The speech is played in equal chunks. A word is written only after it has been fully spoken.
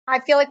I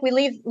feel like we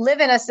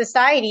live in a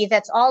society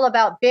that's all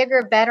about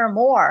bigger, better,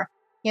 more.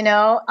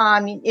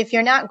 If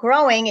you're not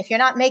growing, if you're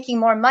not making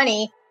more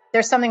money,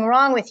 there's something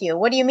wrong with you.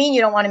 What do you mean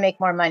you don't want to make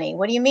more money?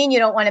 What do you mean you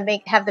don't want to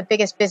have the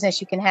biggest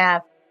business you can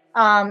have?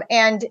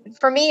 And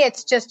for me,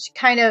 it's just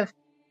kind of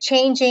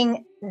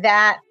changing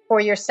that for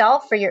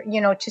yourself,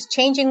 just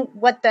changing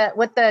what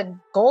the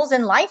goals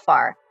in life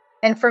are.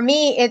 And for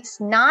me,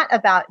 it's not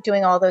about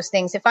doing all those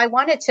things. If I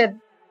wanted to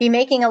be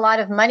making a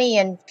lot of money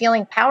and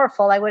feeling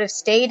powerful, I would have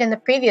stayed in the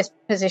previous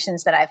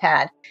positions that I've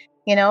had,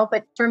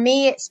 but for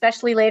me,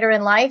 especially later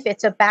in life,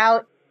 it's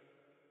about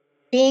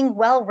being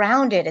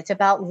well-rounded. It's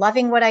about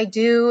loving what I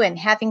do and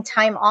having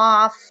time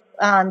off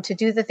to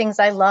do the things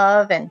I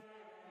love and,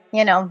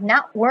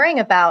 not worrying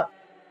about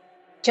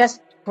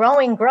just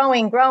growing,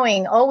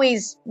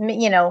 always,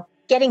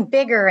 getting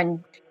bigger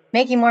and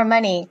making more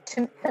money.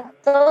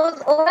 A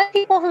lot of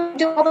people who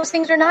do all those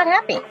things are not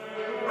happy.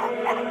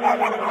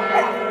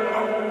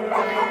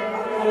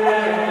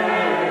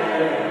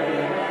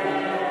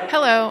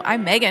 Hello,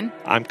 I'm Megan.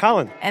 I'm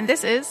Colin. And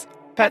this is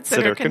Pet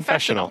Sitter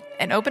Confessional,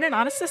 an open and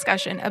honest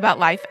discussion about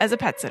life as a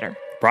pet sitter.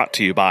 Brought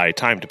to you by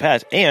Time to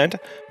Pet and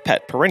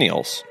Pet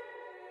Perennials.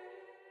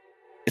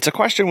 It's a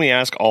question we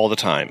ask all the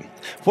time.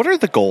 What are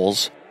the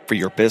goals for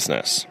your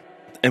business?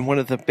 And one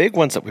of the big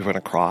ones that we run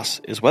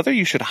across is whether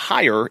you should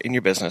hire in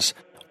your business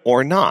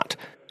or not.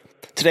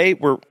 Today,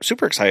 we're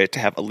super excited to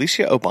have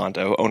Alicia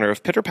Obando, owner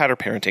of Pitter Patter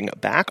Parenting,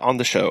 back on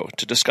the show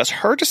to discuss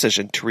her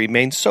decision to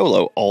remain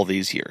solo all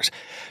these years.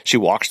 She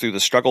walks through the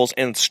struggles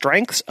and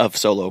strengths of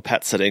solo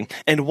pet sitting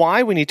and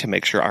why we need to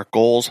make sure our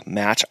goals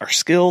match our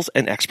skills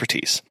and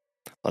expertise.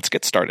 Let's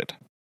get started.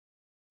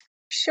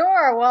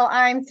 Sure. Well,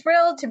 I'm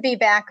thrilled to be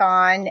back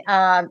on.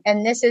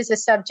 And this is a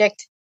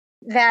subject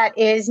that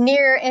is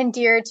near and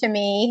dear to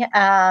me,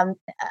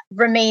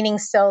 remaining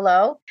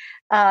solo.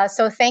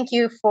 So thank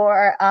you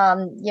for,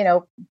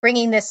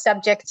 bringing this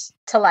subject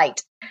to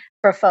light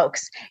for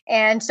folks.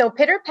 And so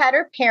Pitter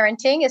Patter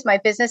Parenting is my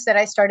business that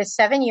I started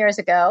 7 years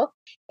ago.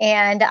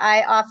 And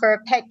I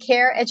offer pet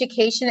care,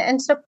 education,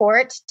 and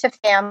support to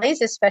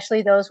families,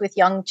 especially those with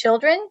young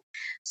children.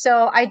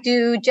 So I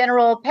do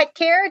general pet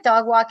care,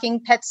 dog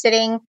walking, pet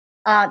sitting,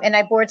 and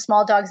I board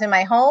small dogs in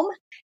my home.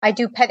 I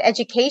do pet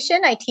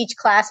education. I teach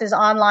classes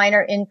online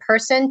or in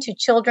person to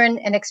children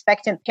and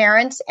expectant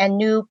parents and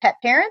new pet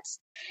parents.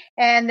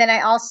 And then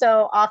I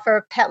also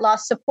offer pet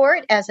loss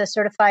support as a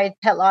certified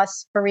pet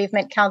loss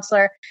bereavement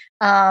counselor.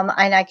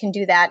 And I can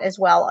do that as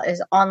well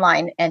as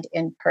online and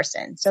in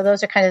person. So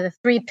those are kind of the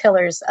three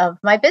pillars of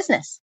my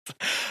business.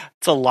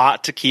 It's a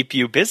lot to keep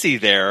you busy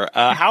there.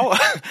 How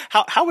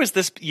has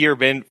this year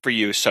been for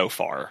you so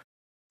far?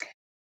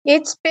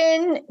 It's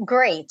been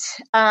great.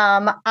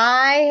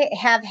 I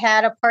have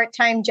had a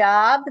part-time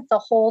job the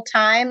whole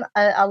time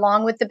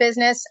along with the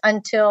business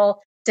until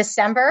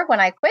December when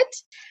I quit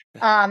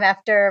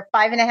after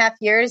 5.5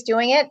 years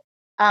doing it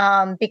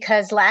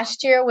because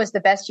last year was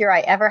the best year I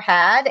ever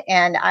had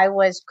and I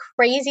was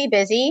crazy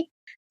busy.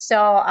 So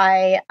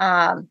I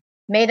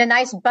made a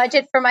nice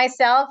budget for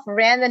myself,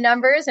 ran the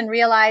numbers and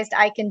realized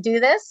I can do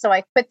this. So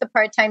I quit the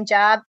part-time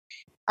job.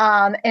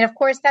 And of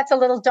course, that's a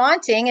little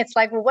daunting. It's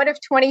like, well, what if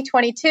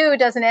 2022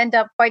 doesn't end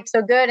up quite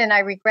so good? And I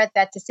regret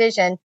that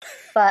decision.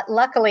 But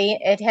luckily,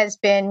 it has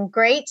been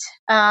great,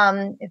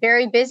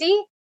 very busy.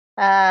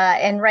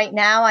 And right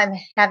now, I'm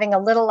having a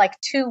little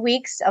 2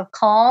 weeks of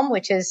calm,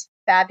 which is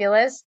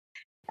fabulous.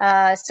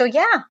 So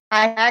yeah,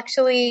 I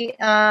actually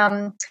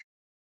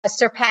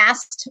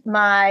surpassed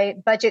my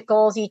budget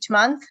goals each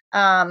month.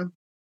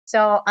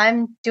 So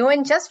I'm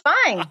doing just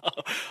fine.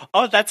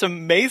 Oh, that's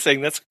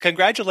amazing.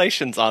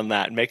 Congratulations on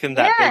that, making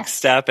that big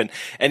step and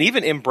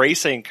even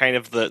embracing kind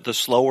of the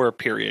slower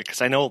period.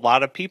 Because I know a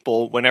lot of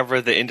people,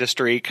 whenever the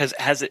industry, because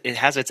it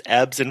has its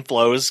ebbs and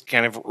flows,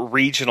 kind of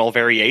regional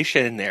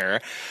variation in there,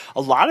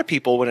 a lot of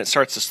people, when it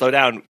starts to slow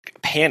down,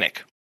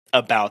 panic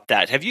about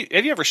that. Have you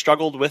ever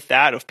struggled with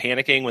that, of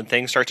panicking when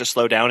things start to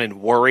slow down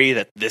and worry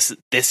that this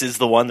is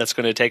the one that's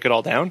going to take it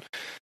all down?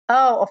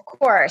 Oh, of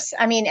course.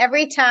 I mean,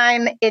 every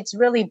time it's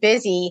really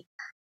busy,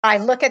 I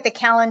look at the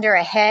calendar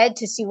ahead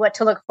to see what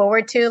to look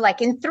forward to.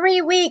 Like in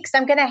 3 weeks,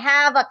 I'm going to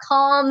have a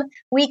calm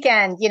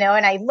weekend,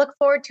 and I look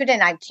forward to it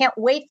and I can't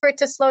wait for it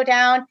to slow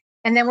down.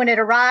 And then when it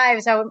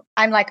arrives,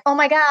 I'm like, oh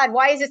my God,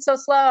 why is it so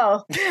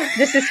slow?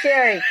 This is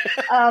scary.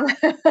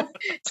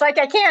 It's like,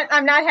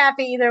 I'm not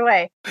happy either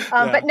way.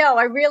 But no,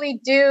 I really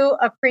do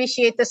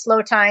appreciate the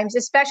slow times,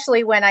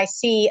 especially when I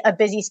see a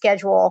busy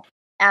schedule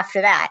after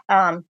that.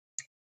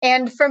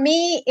 And for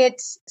me,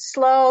 it's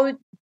slow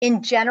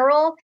in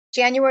general,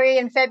 January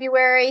and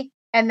February,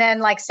 and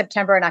then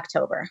September and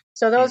October.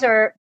 So those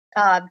are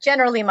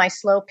generally my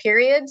slow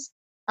periods.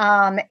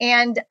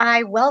 And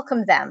I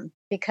welcome them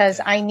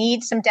because I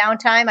need some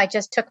downtime. I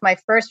just took my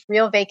first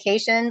real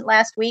vacation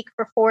last week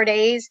for 4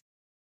 days.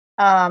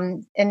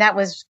 And that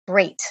was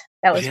great.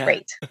 That was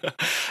great.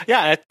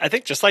 Yeah, I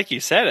think just like you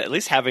said, at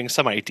least having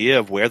some idea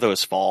of where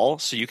those fall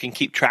so you can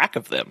keep track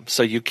of them.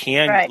 So you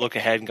can look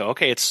ahead and go,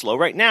 okay, it's slow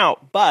right now,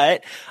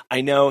 but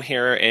I know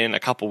here in a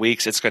couple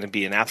weeks it's going to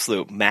be an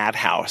absolute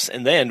madhouse.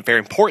 And then, very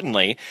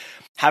importantly,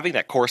 having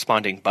that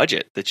corresponding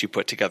budget that you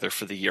put together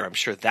for the year, I'm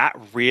sure that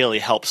really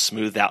helps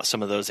smooth out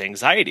some of those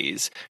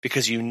anxieties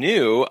because you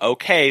knew,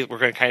 okay, we're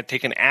going to kind of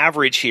take an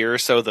average here.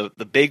 So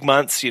the big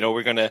months,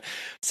 we're going to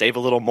save a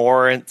little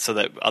more. And so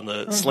that on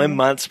the slim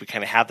months, we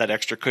kind of have that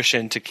extra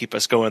cushion to keep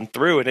us going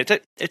through. And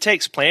it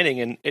takes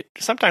planning and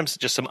sometimes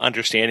just some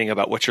understanding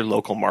about what your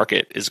local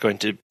market is going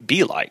to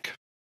be like.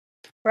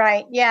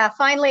 Right. Yeah.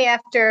 Finally,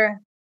 after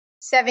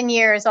 7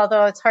 years,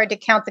 although it's hard to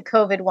count the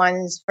COVID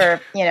ones for,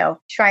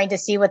 trying to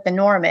see what the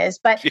norm is.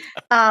 But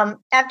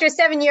after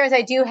 7 years,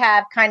 I do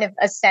have kind of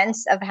a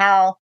sense of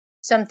how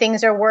some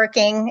things are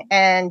working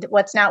and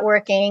what's not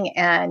working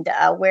and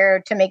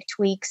where to make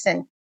tweaks.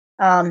 And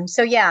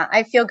so, yeah,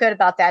 I feel good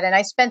about that. And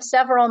I spent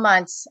several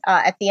months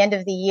at the end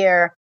of the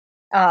year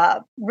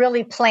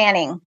really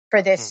planning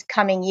for this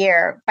coming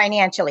year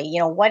financially.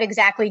 What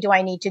exactly do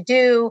I need to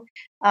do?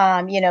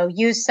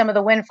 Use some of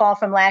the windfall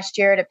from last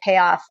year to pay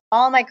off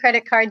all my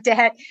credit card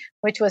debt,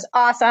 which was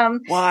awesome.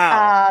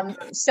 Wow.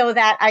 So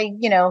that I,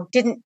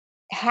 didn't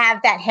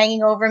have that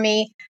hanging over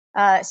me.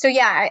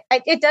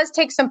 It does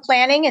take some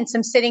planning and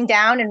some sitting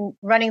down and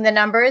running the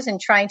numbers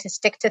and trying to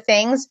stick to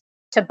things,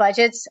 to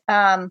budgets.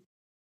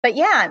 But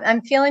yeah,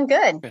 I'm feeling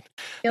good.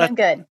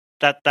 Good.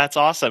 That's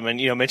awesome. And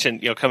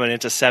mentioned coming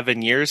into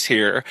 7 years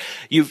here,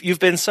 you've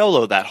been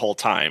solo that whole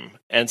time,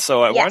 and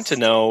so I want to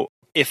know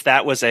if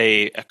that was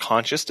a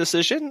conscious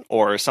decision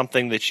or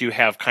something that you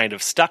have kind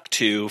of stuck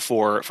to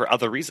for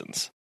other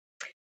reasons.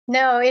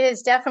 No, it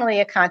is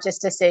definitely a conscious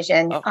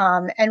decision,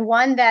 and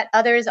one that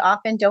others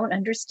often don't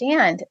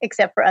understand,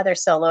 except for other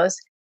solos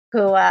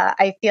who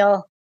I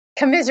feel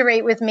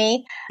commiserate with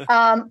me.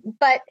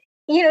 But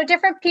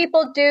different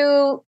people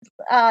do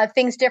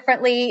things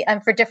differently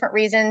and for different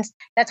reasons.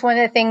 That's one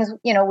of the things,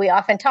 we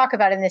often talk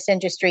about in this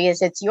industry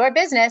is it's your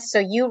business. So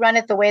you run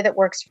it the way that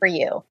works for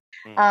you.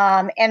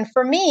 And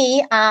for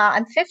me,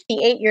 I'm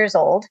 58 years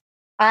old.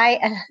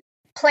 I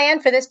plan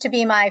for this to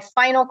be my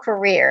final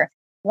career,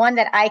 one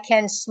that I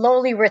can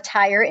slowly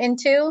retire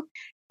into.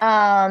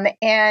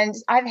 And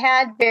I've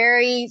had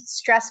very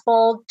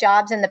stressful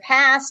jobs in the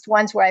past,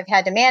 ones where I've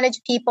had to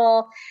manage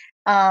people.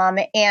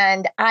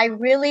 And I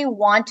really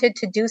wanted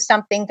to do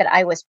something that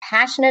I was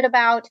passionate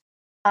about,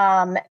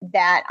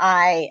 that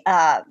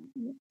I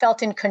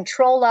felt in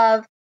control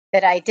of,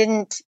 that I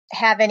didn't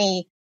have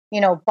any,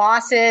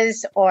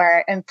 bosses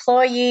or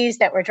employees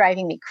that were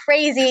driving me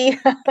crazy.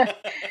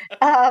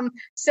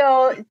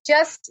 So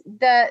just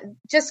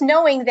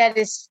knowing that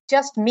it's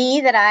just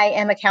me that I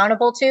am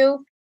accountable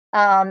to,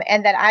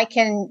 and that I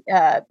can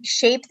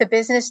shape the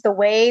business the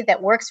way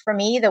that works for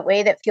me, the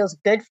way that feels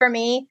good for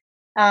me.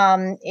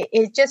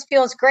 It just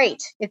feels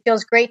great. It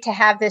feels great to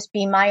have this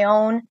be my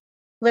own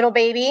little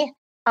baby.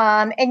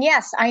 And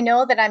yes, I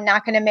know that I'm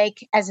not going to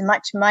make as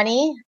much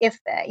money if,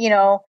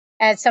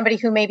 as somebody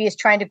who maybe is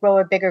trying to grow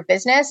a bigger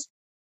business,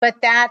 but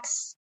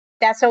that's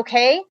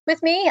okay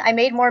with me. I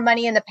made more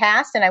money in the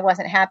past and I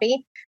wasn't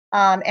happy.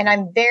 And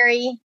I'm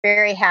very,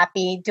 very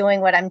happy doing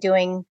what I'm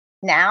doing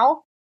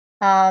now.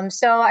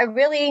 So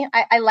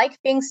I like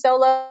being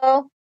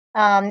solo.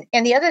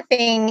 And the other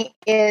thing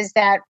is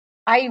that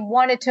I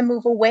wanted to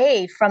move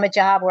away from a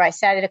job where I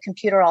sat at a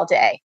computer all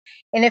day.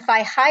 And if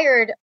I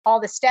hired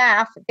all the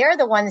staff, they're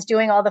the ones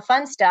doing all the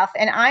fun stuff.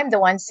 And I'm the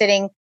one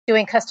sitting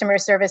doing customer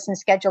service and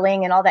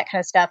scheduling and all that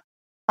kind of stuff,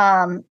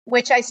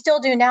 which I still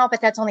do now,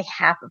 but that's only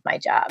half of my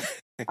job,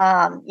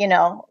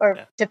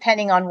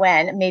 depending on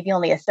when, maybe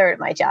only a third of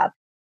my job.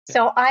 Yeah.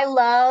 So I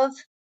love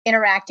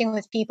interacting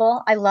with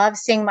people. I love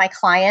seeing my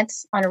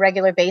clients on a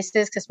regular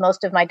basis because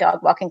most of my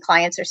dog walking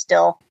clients are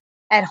still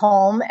at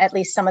home, at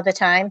least some of the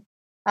time.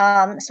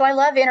 So I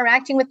love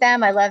interacting with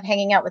them. I love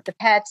hanging out with the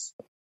pets.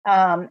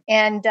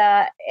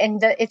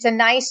 It's a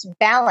nice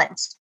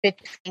balance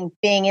between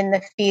being in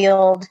the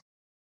field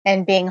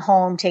and being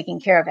home, taking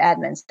care of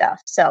admin stuff.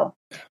 So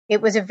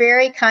it was a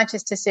very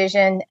conscious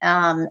decision,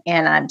 and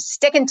I'm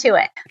sticking to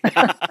it.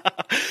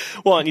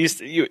 Well, and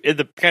you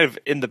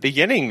in the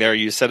beginning there,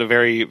 you said a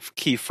very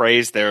key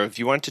phrase there. If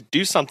you want to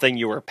do something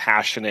you are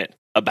passionate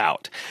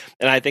about.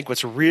 And I think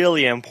what's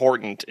really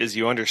important is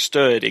you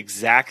understood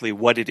exactly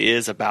what it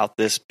is about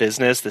this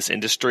business, this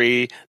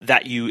industry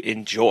that you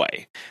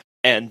enjoy.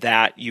 And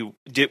that you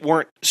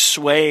weren't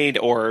swayed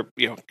or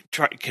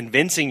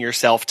convincing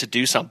yourself to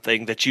do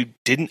something that you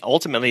didn't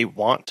ultimately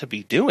want to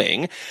be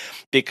doing,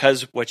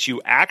 because what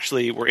you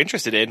actually were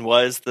interested in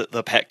was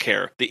the pet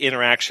care, the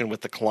interaction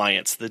with the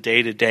clients, the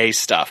day-to-day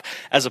stuff,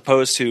 as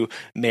opposed to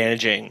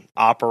managing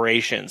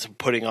operations,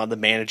 putting on the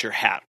manager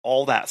hat,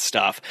 all that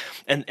stuff.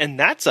 And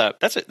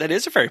that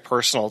is a very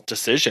personal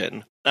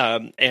decision,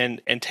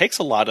 and takes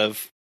a lot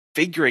of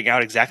figuring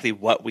out exactly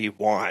what we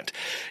want.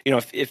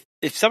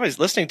 If somebody's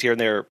listening to you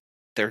and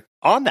they're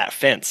on that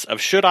fence of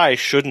should I,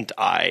 shouldn't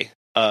I,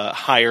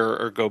 hire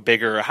or go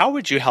bigger, how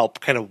would you help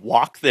kind of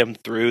walk them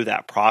through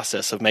that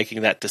process of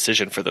making that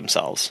decision for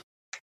themselves?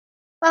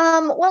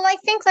 Well, I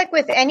think like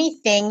with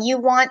anything, you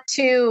want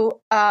to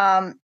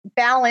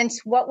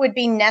balance what would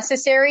be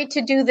necessary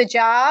to do the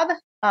job,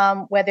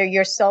 whether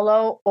you're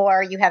solo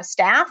or you have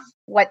staff,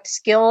 what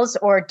skills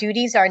or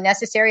duties are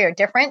necessary or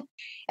different,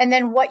 and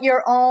then what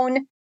your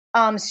own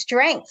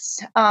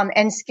strengths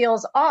and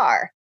skills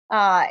are,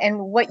 and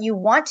what you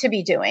want to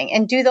be doing,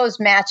 and do those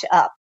match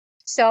up.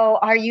 So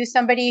are you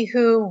somebody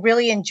who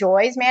really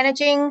enjoys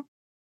managing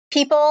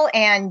people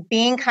and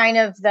being kind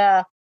of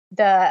the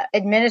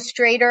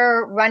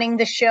administrator running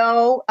the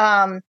show,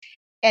 and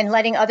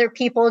letting other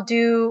people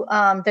do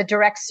the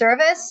direct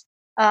service,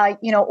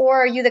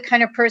 or are you the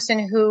kind of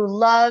person who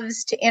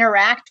loves to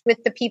interact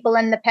with the people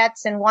and the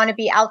pets and want to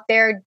be out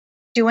there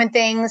doing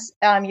things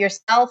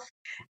yourself?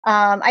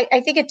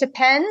 I think it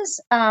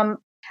depends,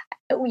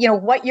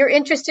 what you're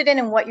interested in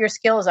and what your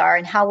skills are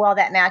and how well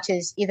that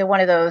matches either one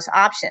of those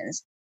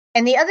options.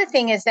 And the other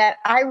thing is that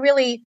I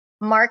really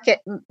market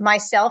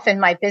myself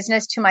and my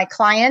business to my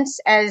clients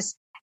as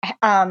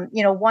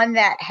one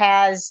that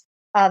has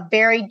a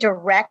very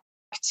direct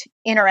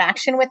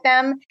interaction with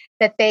them,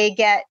 that they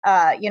get,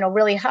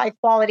 really high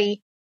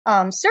quality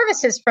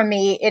services from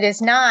me. It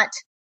is not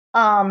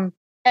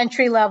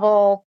entry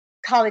level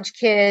college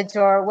kids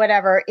or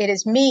whatever. It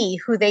is me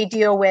who they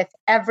deal with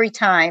every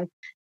time.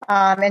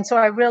 And so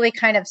I really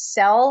kind of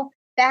sell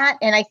that.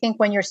 And I think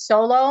when you're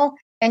solo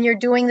and you're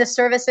doing the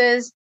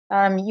services,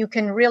 you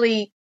can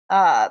really,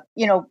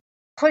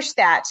 push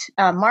that,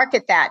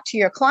 market that to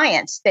your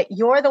clients, that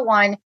you're the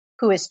one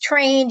who is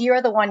trained,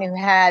 you're the one who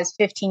has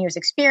 15 years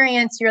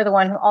experience, you're the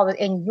one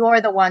and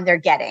you're the one they're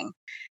getting.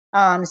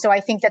 So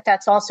I think that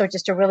that's also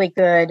just a really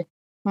good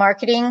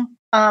marketing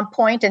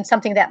point, and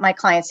something that my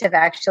clients have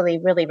actually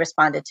really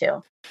responded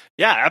to.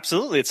 Yeah,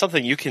 absolutely. It's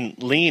something you can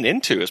lean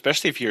into,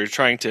 especially if you're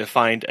trying to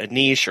find a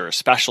niche or a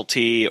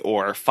specialty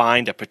or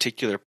find a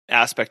particular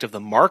aspect of the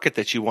market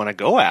that you want to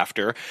go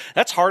after.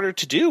 That's harder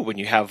to do when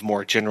you have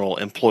more general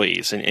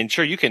employees. And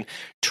sure, you can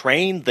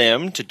train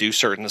them to do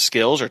certain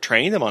skills or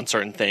train them on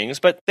certain things,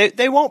 but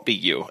they won't be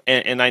you.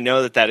 And I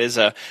know that is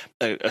a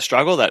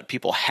struggle that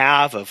people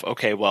have of,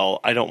 okay,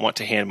 well, I don't want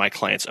to hand my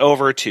clients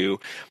over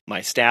to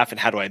my staff, and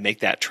how do I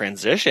make that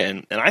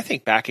transition? And I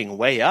think backing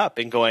way up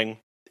and going,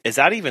 is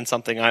that even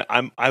something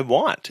I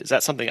want? Is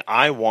that something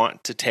I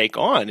want to take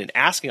on? And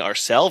asking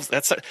ourselves,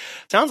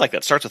 sounds like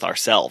that starts with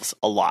ourselves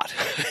a lot,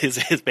 is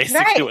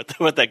basically right.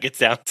 what that gets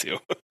down to.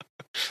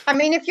 I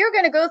mean, if you're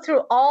going to go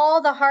through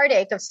all the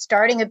heartache of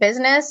starting a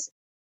business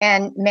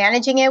and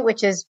managing it,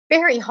 which is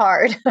very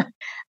hard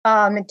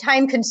and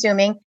time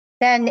consuming,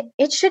 then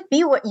it should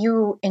be what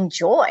you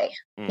enjoy,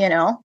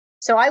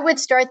 So I would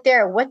start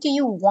there. What do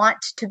you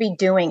want to be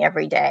doing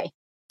every day?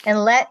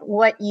 And let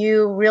what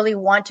you really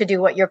want to do,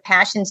 what your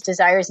passions,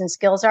 desires, and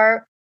skills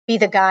are, be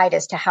the guide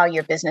as to how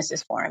your business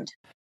is formed.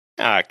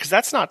 Because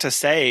that's not to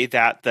say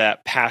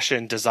that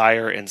passion,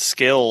 desire, and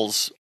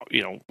skills,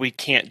 we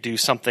can't do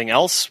something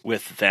else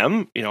with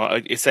them.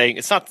 It's saying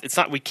it's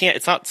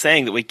not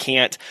saying that we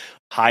can't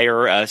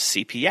hire a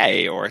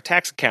CPA or a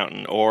tax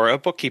accountant or a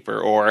bookkeeper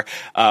or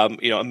a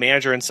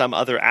manager in some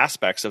other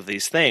aspects of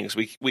these things.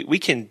 We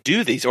can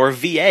do these, or a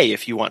VA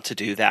if you want to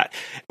do that.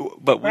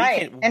 But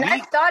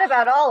I've thought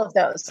about all of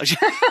those.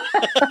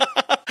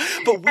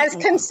 But as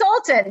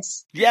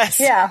consultants. Yes.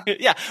 Yeah.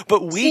 Yeah.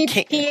 But we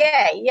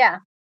CPA, yeah.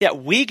 Yeah,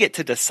 we get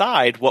to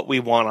decide what we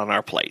want on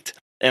our plate.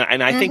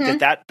 And I think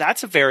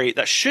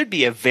that should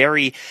be a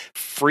very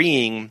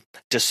freeing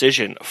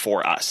decision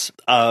for us,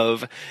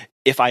 of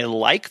if I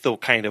like the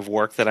kind of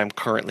work that I'm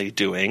currently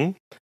doing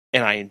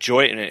and I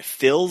enjoy it and it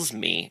fills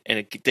me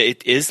and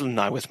it is in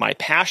line with my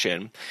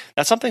passion,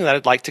 that's something that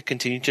I'd like to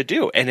continue to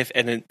do. And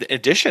in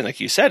addition, like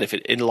you said, if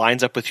it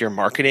lines up with your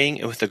marketing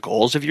and with the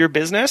goals of your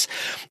business,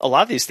 a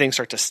lot of these things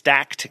start to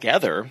stack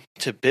together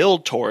to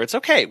build towards,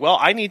 okay, well,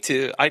 I need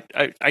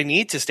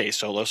to stay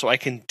solo so I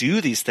can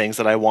do these things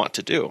that I want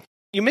to do.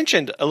 You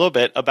mentioned a little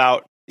bit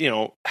about,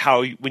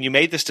 how when you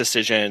made this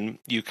decision,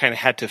 you kind of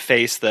had to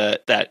face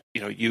that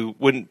you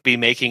wouldn't be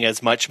making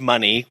as much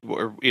money,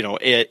 or,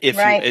 if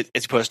you,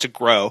 as opposed to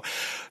grow.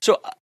 So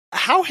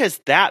how has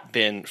that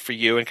been for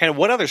you, and kind of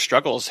what other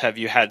struggles have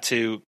you had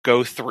to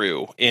go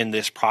through in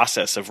this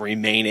process of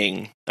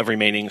remaining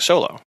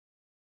solo?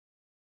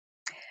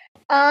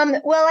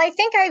 Well, I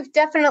think I've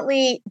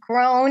definitely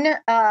grown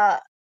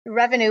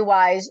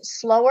revenue-wise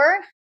slower,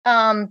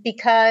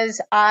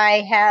 because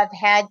I have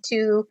had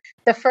to,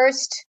 the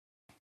first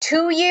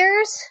 2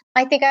 years,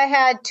 I think I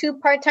had 2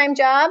 part-time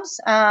jobs.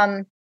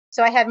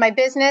 So I had my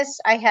business,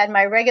 I had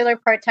my regular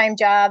part-time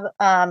job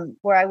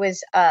where I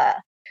was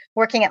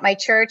working at my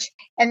church,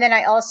 and then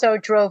I also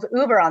drove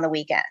Uber on the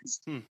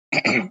weekends.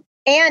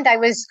 And I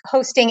was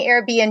hosting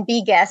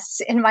Airbnb guests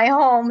in my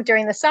home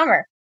during the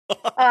summer.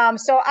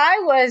 So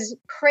I was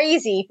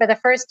crazy for the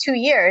first 2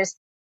 years,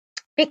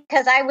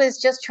 because I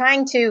was just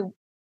trying to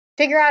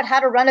figure out how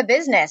to run a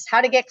business,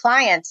 how to get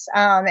clients.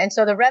 And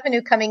so the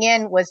revenue coming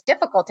in was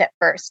difficult at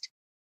first.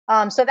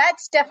 So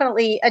that's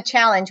definitely a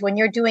challenge when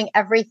you're doing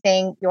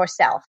everything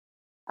yourself.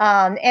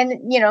 And,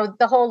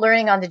 the whole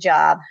learning on the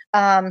job.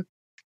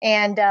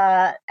 And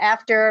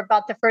after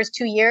about the first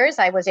 2 years,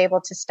 I was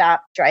able to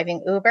stop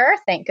driving Uber,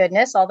 thank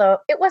goodness, although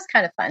it was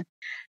kind of fun.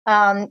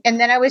 And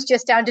then I was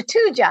just down to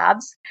 2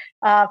 jobs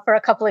for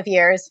a couple of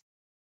years.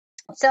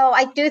 So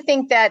I do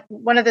think that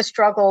one of the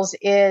struggles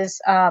is,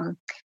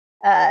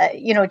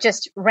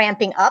 just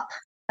ramping up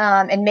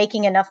and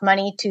making enough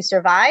money to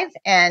survive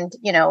and,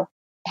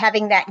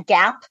 having that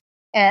gap.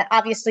 And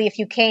obviously, if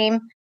you came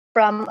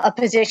from a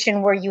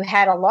position where you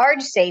had a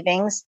large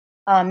savings,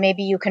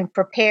 maybe you can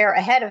prepare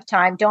ahead of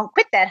time. Don't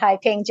quit that high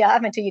paying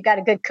job until you got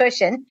a good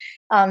cushion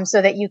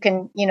so that you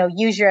can,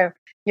 use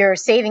your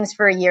savings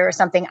for a year or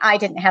something. I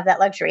didn't have that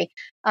luxury.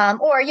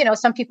 Or,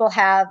 some people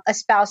have a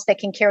spouse that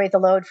can carry the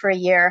load for a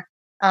year.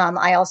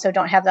 I also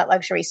don't have that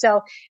luxury.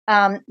 So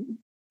being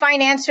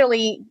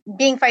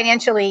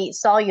financially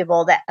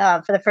soluble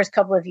that for the first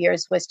couple of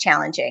years was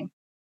challenging.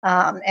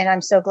 And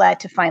I'm so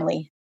glad to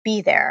finally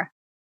be there.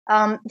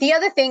 The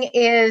other thing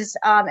is,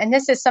 and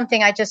this is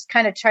something I just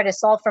kind of try to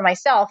solve for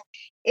myself,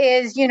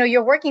 is,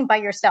 you're working by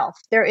yourself.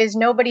 There is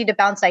nobody to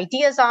bounce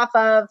ideas off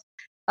of,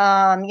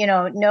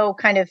 no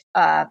kind of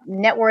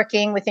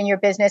networking within your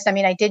business. I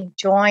mean, I did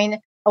join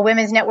a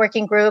women's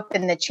networking group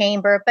in the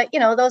chamber, but,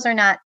 those are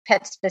not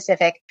pet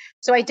specific.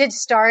 So I did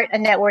start a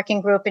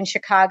networking group in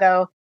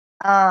Chicago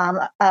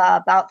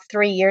about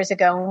 3 years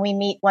ago, and we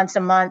meet once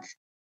a month.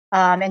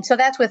 And so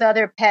that's with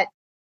other pet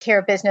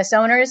care business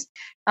owners.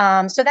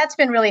 So that's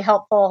been really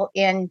helpful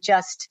in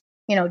just,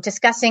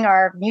 discussing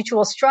our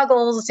mutual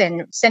struggles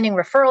and sending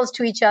referrals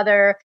to each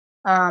other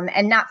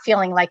and not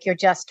feeling like you're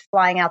just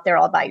flying out there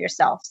all by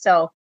yourself.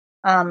 So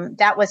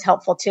that was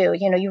helpful too.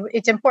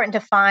 It's important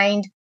to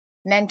find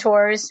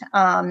mentors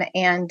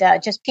and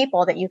just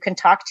people that you can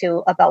talk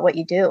to about what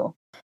you do.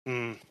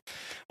 Mm.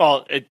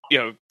 Well,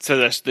 so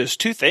there's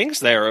two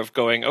things there of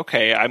going,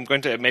 okay, I'm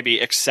going to maybe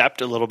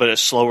accept a little bit of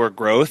slower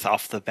growth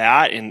off the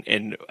bat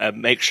and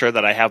make sure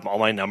that I have all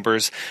my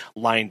numbers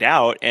lined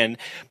out. And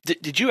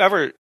did you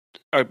ever,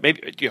 or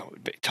maybe,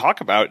 talk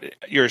about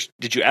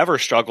did you ever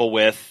struggle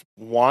with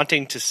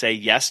wanting to say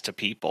yes to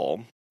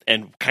people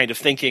and kind of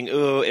thinking,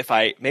 oh, if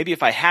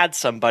I had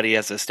somebody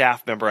as a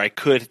staff member, I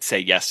could say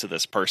yes to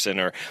this person?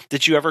 Or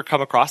did you ever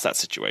come across that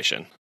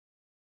situation?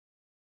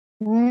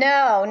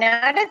 No,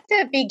 not at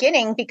the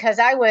beginning because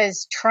I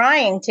was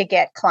trying to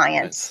get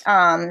clients.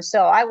 Nice.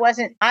 So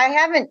I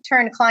haven't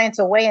turned clients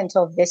away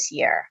until this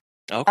year.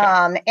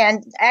 Okay.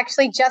 And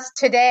actually just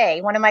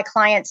today, one of my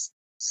clients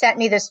sent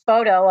me this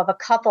photo of a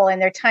couple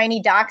and their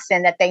tiny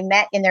dachshund that they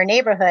met in their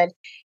neighborhood.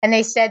 And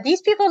they said,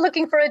 these people are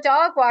looking for a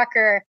dog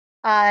walker.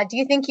 Do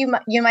you think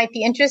you might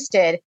be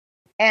interested?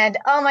 And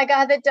oh my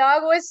God, the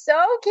dog was so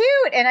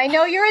cute. And I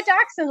know you're a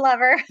dachshund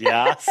lover.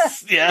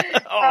 Yes. Yeah.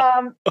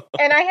 Oh.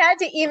 And I had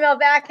to email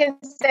back and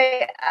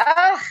say,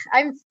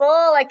 I'm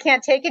full. I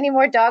can't take any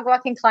more dog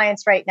walking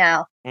clients right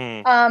now.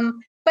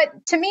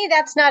 But to me,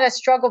 that's not a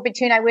struggle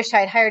between I wish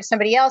I'd hired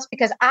somebody else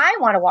because I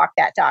want to walk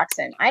that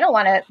dachshund. I don't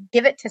want to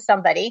give it to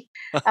somebody.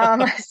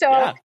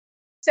 Yeah.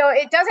 So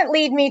it doesn't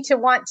lead me to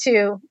want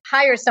to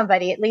hire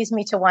somebody. It leads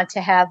me to want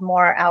to have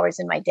more hours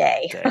in my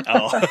day.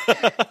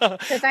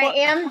 Because I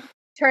am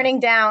turning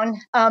down.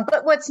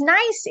 But what's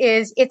nice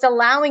is it's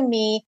allowing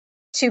me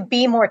to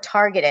be more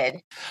targeted.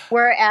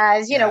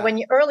 Whereas,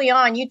 when early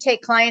on, you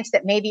take clients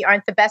that maybe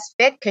aren't the best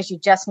fit because you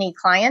just need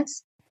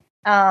clients.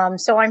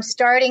 So I'm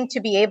starting to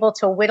be able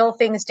to whittle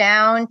things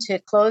down, to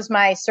close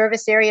my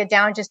service area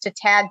down just a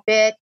tad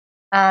bit,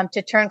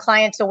 to turn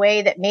clients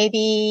away that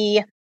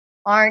maybe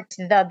aren't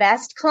the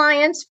best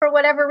clients for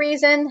whatever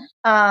reason.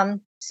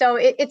 So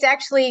it's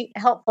actually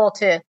helpful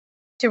to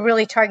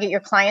really target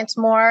your clients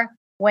more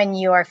when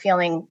you are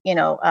feeling,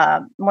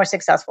 more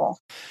successful.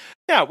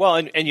 Yeah, well,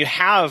 and you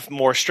have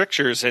more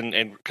strictures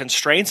and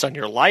constraints on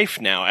your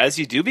life now. As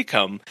you do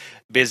become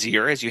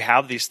busier, as you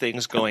have these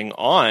things going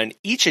on,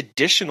 each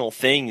additional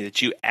thing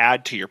that you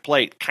add to your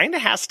plate kind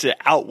of has to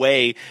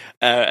outweigh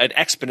an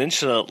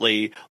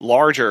exponentially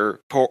larger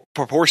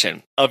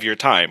proportion of your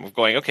time of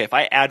going, okay, if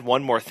I add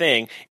one more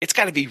thing, it's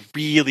got to be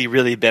really,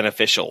 really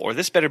beneficial, or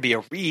this better be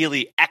a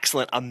really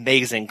excellent,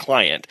 amazing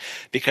client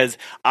because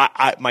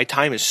my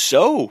time is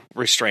so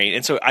restrained.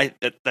 And so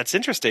that's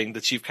interesting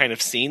that you've kind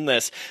of seen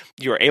this.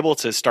 You're able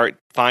to start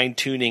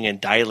fine-tuning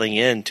and dialing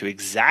in to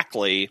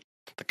exactly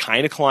the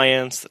kind of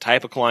clients, the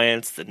type of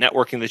clients, the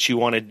networking that you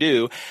want to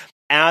do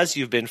as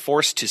you've been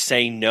forced to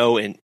say no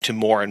to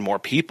more and more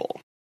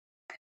people.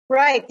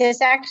 Right. This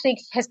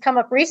actually has come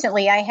up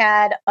recently. I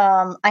have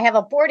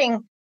a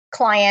boarding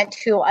client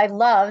who I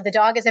love. The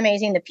dog is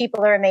amazing. The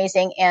people are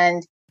amazing.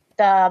 And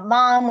the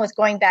mom was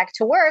going back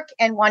to work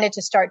and wanted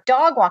to start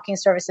dog walking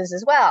services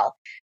as well,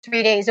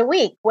 3 days a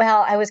week.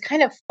 Well, I was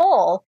kind of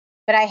full.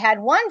 But I had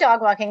one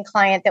dog walking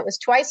client that was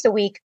twice a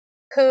week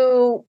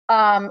who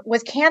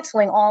was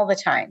canceling all the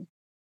time.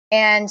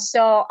 And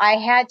so I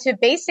had to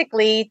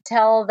basically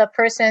tell the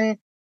person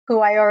who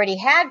I already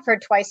had for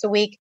twice a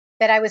week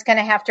that I was going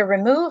to have to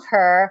remove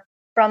her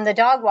from the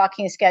dog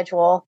walking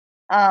schedule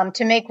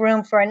to make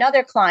room for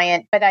another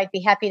client, but I'd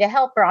be happy to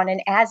help her on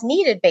an as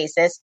needed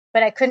basis,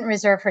 but I couldn't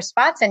reserve her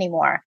spots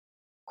anymore.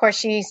 Of course,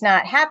 she's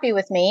not happy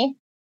with me.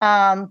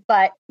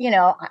 But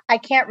I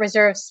can't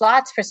reserve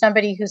slots for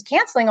somebody who's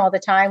canceling all the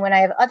time when I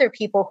have other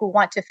people who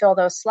want to fill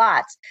those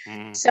slots.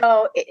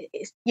 So,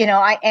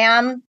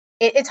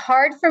 it's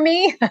hard for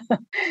me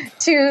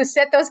to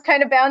set those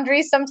kind of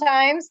boundaries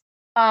sometimes.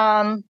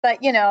 But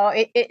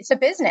it's a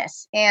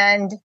business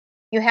and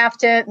you have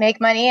to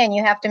make money and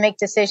you have to make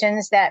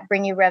decisions that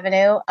bring you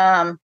revenue.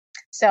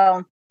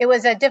 So it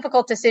was a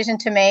difficult decision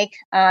to make,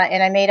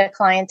 and I made a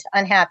client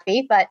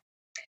unhappy, but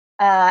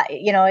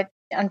it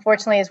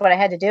unfortunately is what I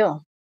had to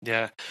do.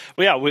 Yeah.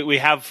 Well, yeah, we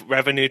have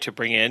revenue to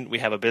bring in. We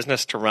have a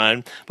business to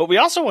run, but we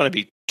also want to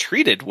be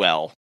treated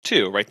well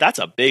too, right? That's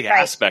a big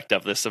aspect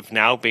of this, of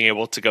now being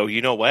able to go,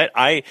 you know what?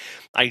 I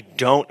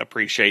don't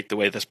appreciate the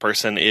way this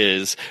person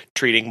is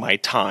treating my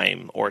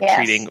time or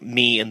treating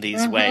me in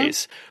these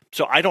ways.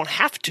 So I don't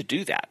have to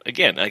do that.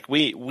 Again, like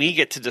we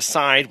get to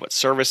decide what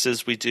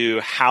services we do,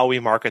 how we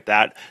market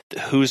that,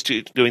 who's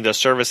doing those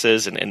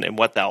services, and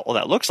what all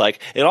that looks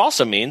like. It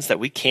also means that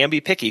we can be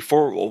picky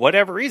for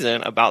whatever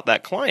reason about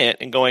that client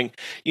and going,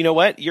 you know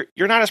what, you're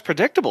not as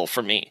predictable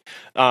for me.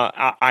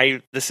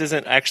 This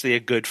isn't actually a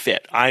good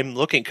fit. I'm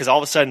looking, because all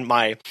of a sudden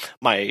my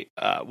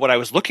what I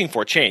was looking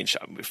for changed.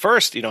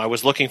 First, I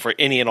was looking for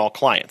any and all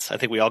clients. I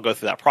think we all go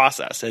through that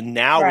process, and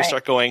now we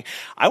start going,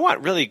 I want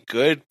really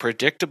good,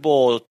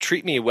 predictable,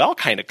 treat me well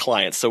kind of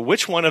clients. So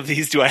which one of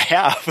these do I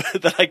have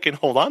that I can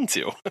hold on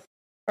to?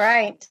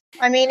 Right.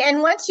 I mean,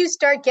 and once you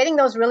start getting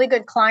those really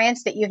good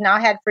clients that you've now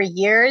had for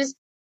years,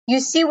 you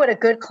see what a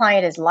good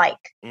client is like.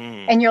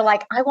 And you're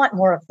like, I want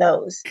more of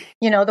those.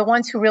 The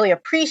ones who really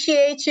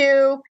appreciate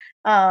you.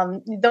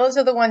 Those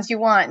are the ones you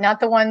want,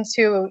 not the ones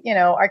who,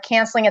 are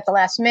canceling at the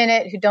last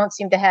minute, who don't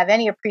seem to have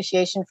any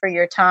appreciation for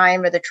your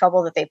time or the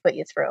trouble that they put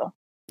you through.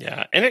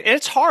 Yeah. And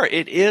it's hard.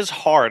 It is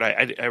hard.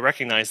 I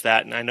recognize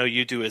that. And I know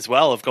you do as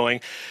well, of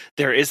going,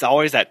 there is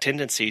always that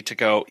tendency to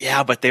go,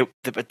 yeah, but they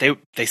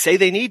say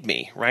they need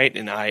me. Right.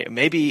 And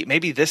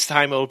maybe this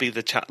time it'll be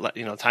the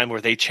time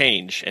where they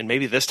change, and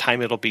maybe this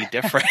time it'll be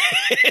different.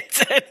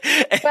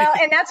 Well,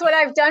 and that's what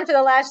I've done for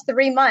the last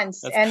 3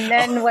 months. And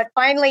then what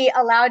finally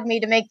allowed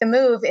me to make the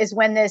move is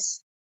when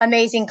this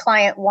amazing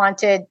client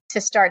wanted to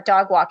start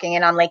dog walking.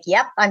 And I'm like,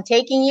 yep, I'm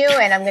taking you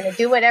and I'm going to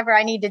do whatever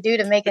I need to do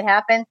to make it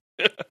happen.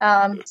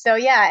 So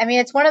yeah, I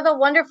mean, it's one of the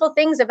wonderful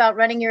things about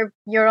running your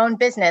own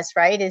business,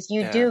 right? Is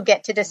you do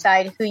get to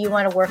decide who you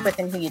want to work with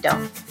and who you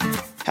don't.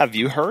 Have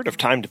you heard of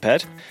Time to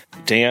Pet?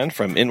 Dan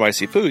from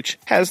NYC Pooch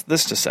has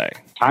this to say.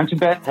 Time to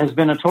Pet has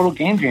been a total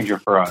game changer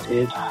for us.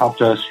 It's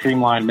helped us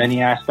streamline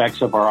many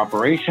aspects of our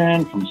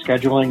operation, from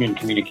scheduling and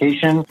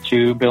communication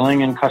to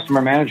billing and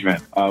customer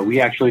management. We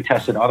actually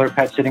tested other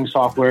pet sitting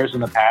softwares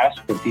in the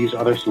past, but these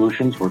other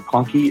solutions were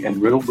clunky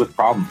and riddled with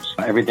problems.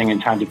 Everything in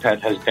Time to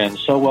Pet has been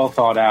so well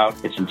thought out.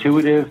 It's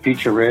intuitive,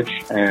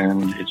 feature-rich,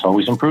 and it's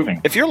always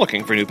improving. If you're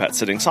looking for new pet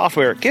sitting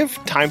software, give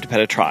Time to Pet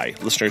a try.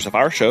 Listeners of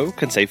our show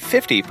can save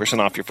 50%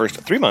 off your first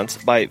 3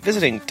 months by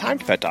visiting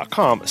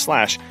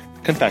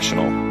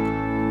timetopet.com/confessional.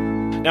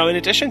 Now, in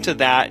addition to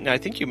that, and I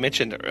think you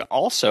mentioned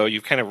also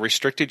you've kind of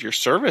restricted your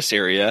service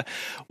area.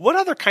 What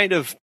other kind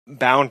of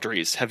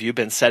boundaries have you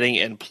been setting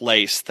in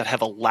place that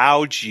have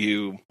allowed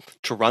you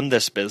to run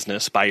this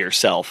business by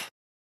yourself?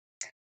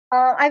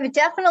 I've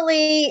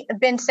definitely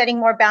been setting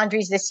more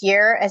boundaries this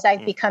year as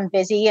I've become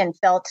busy and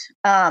felt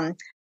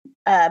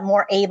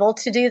more able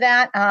to do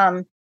that.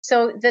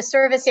 So the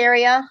service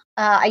area,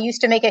 I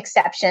used to make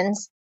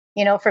exceptions,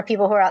 for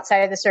people who are outside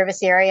of the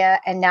service area.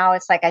 And now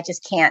it's like, I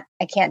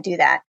can't do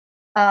that.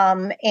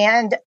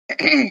 And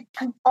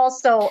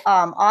also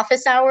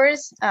office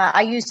hours.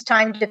 I use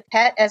Time to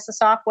Pet as the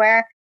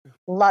software.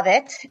 Love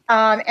it.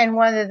 And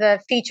one of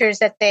the features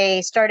that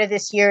they started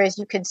this year is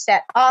you can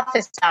set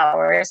office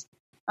hours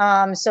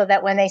so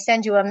that when they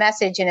send you a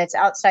message and it's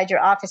outside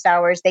your office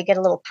hours, they get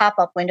a little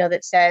pop-up window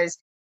that says,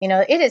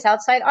 it is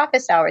outside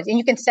office hours. And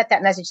you can set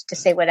that message to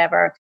say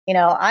whatever,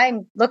 I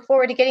look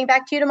forward to getting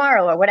back to you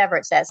tomorrow or whatever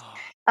it says.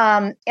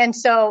 And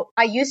so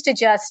I used to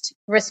just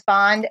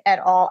respond at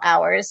all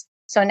hours.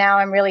 So now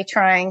I'm really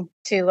trying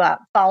to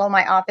follow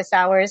my office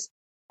hours.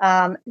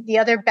 The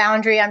other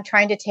boundary I'm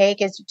trying to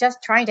take is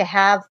just trying to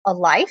have a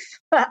life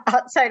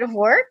outside of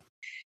work.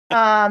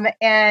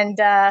 And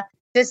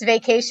this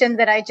vacation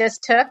that I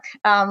just took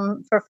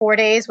for 4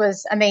 days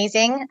was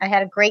amazing. I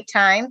had a great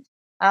time.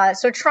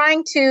 So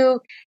trying to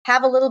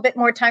have a little bit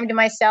more time to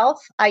myself.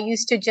 I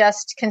used to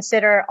just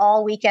consider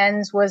all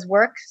weekends was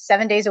work,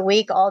 7 days a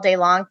week, all day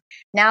long.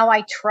 Now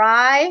I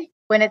try,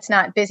 when it's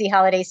not busy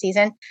holiday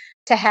season,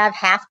 to have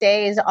half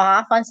days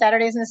off on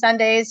Saturdays and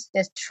Sundays.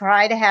 Just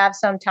try to have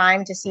some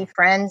time to see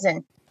friends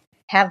and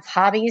have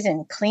hobbies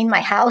and clean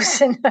my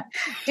house and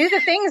do the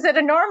things that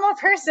a normal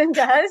person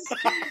does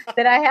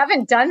that I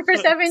haven't done for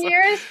 7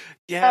 years.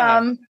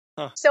 Yeah.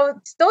 So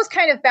those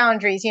kind of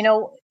boundaries,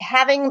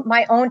 having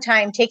my own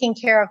time, taking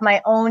care of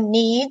my own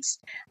needs,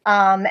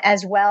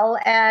 as well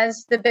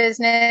as the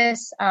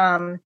business.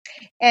 And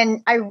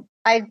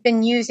I've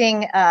been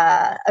using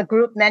a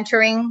group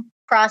mentoring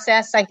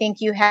process. I think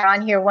you had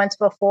on here once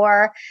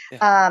before,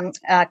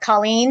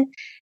 Colleen.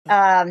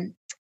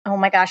 Oh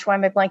my gosh, why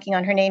am I blanking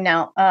on her name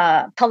now?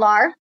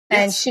 Pilar.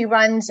 Yes. And she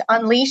runs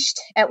Unleashed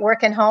at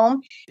Work and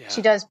Home. Yeah.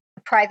 She does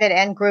private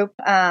and group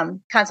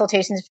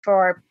consultations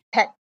for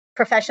pet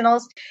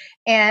professionals.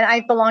 And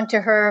I've belonged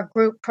to her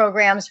group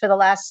programs for the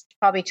last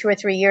probably 2 or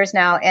 3 years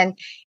now. And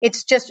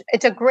it's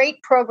a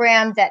great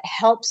program that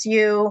helps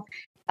you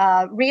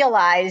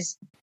realize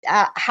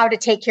how to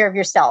take care of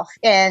yourself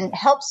and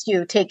helps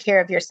you take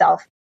care of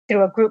yourself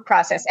through a group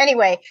process.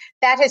 Anyway,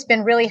 that has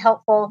been really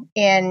helpful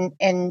in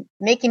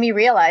making me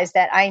realize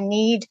that I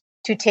need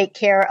to take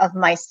care of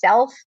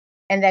myself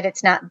and that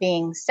it's not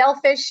being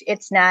selfish.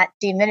 It's not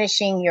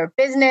diminishing your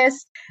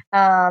business,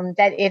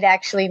 that it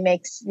actually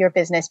makes your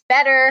business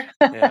better.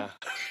 Yeah.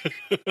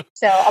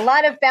 So a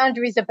lot of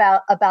boundaries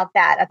about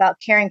that, about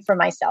caring for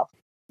myself.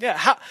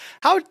 Yeah.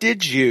 How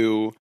did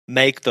you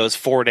make those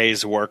 4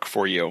 days work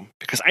for you?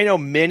 Because I know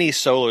many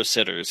solo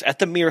sitters, at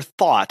the mere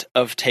thought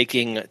of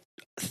taking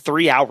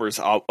 3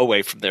 hours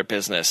away from their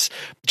business,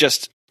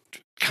 just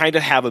kind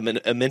of have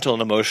a mental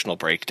and emotional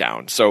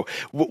breakdown. So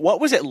what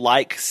was it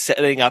like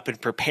setting up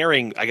and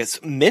preparing, I guess,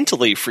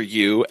 mentally for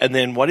you? And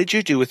then what did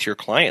you do with your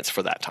clients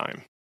for that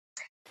time?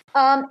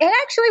 It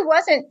actually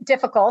wasn't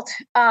difficult.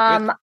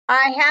 I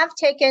have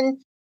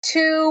taken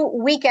 2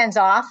 weekends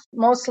off,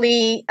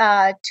 mostly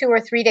 2 or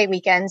 3 day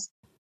weekends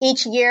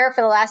each year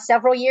for the last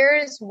several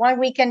years. One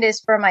weekend is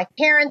for my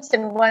parents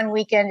and one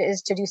weekend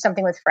is to do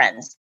something with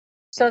friends.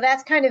 So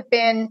that's kind of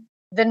been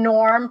the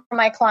norm for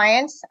my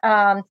clients.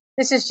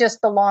 This is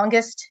just the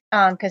longest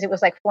because it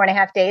was like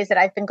 4.5 days that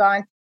I've been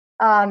gone.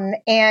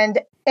 And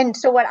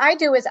so what I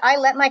do is I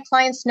let my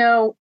clients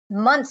know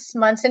months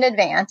in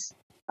advance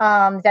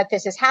that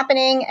this is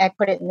happening. I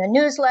put it in the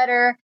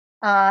newsletter.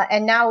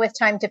 And now with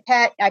Time to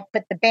Pet, I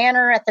put the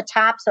banner at the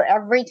top. So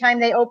every time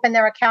they open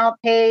their account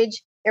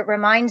page, it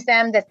reminds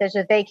them that there's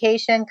a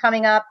vacation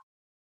coming up.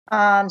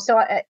 So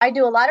I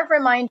do a lot of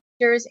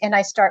reminders and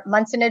I start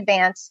months in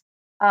advance.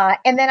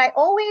 And then I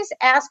always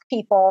ask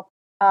people,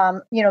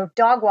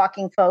 dog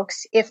walking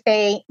folks, if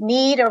they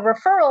need a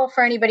referral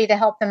for anybody to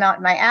help them out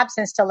in my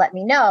absence, to let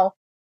me know.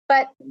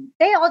 But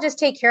they all just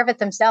take care of it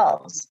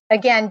themselves,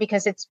 again,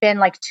 because it's been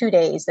like 2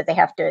 days that they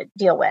have to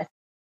deal with.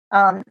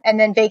 And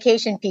then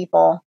vacation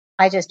people,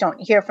 I just don't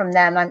hear from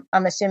them.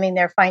 I'm assuming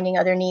they're finding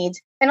other needs.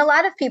 And a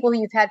lot of people who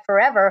you've had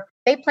forever,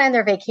 they plan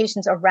their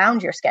vacations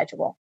around your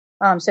schedule.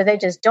 So they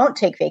just don't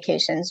take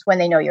vacations when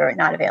they know you're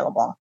not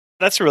available.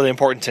 That's really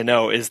important to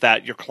know, is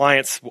that your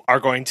clients are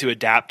going to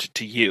adapt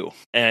to you.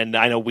 And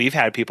I know we've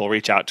had people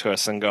reach out to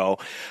us and go,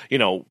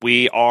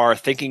 we are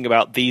thinking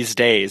about these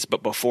days,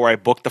 but before I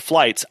book the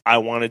flights, I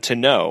wanted to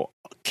know,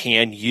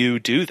 can you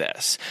do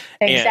this?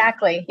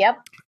 Exactly.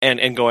 Yep.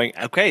 And going,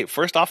 okay,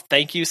 first off,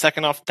 thank you.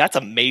 Second off, that's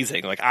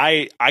amazing. Like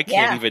I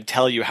can't even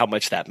tell you how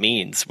much that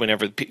means when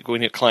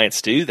your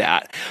clients do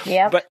that.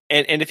 Yeah. But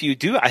and if you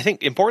do, I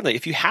think importantly,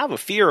 if you have a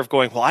fear of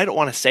going, well, I don't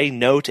want to say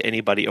no to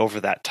anybody over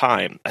that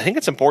time, I think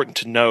it's important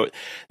to note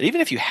that even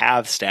if you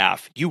have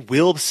staff, you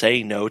will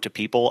say no to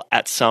people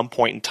at some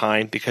point in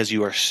time because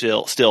you are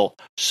still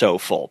so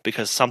full,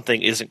 because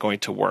something isn't going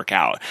to work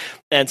out.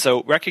 And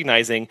so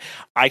recognizing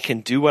I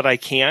can do what I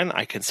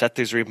can set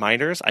these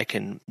reminders, I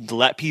can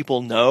let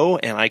people know,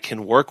 and I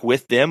can work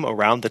with them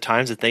around the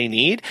times that they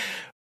need.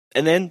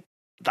 And then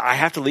I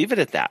have to leave it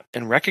at that,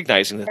 and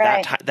recognizing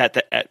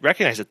that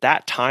recognize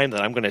that time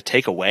that I'm going to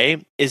take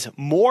away is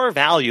more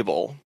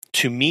valuable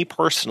to me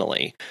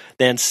personally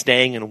than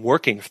staying and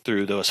working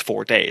through those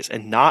 4 days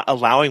and not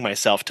allowing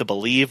myself to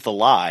believe the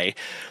lie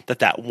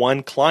that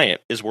one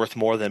client is worth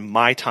more than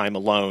my time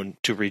alone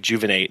to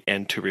rejuvenate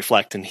and to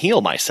reflect and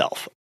heal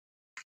myself.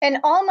 And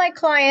all my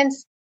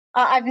clients,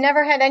 I've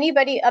never had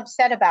anybody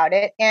upset about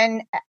it.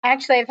 And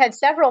actually, I've had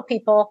several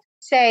people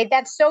say,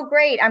 that's so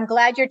great. I'm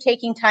glad you're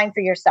taking time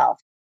for yourself.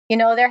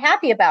 They're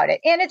happy about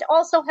it. And it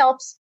also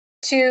helps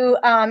to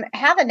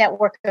have a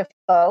network of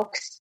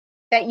folks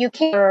that you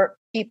can refer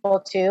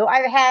people to.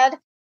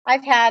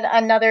 I've had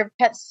another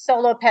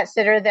solo pet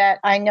sitter that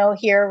I know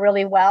here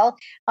really well.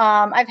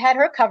 I've had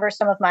her cover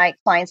some of my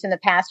clients in the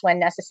past when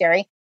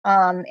necessary.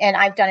 And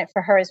I've done it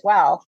for her as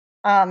well.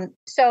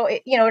 So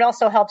it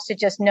also helps to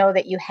just know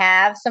that you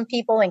have some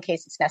people in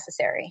case it's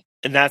necessary.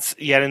 And that's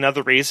yet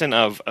another reason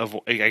of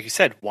like you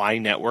said, why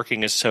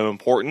networking is so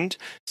important,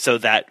 so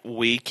that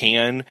we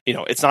can,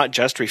 it's not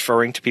just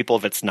referring to people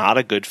if it's not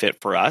a good fit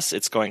for us.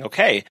 It's going,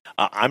 okay,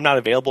 I'm not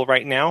available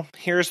right now.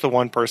 Here's the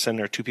one person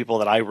or two people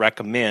that I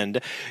recommend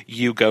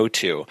you go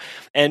to.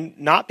 And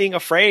not being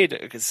afraid,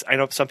 because I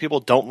know some people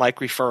don't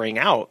like referring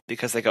out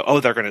because they go, oh,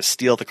 they're going to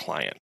steal the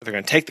client. They're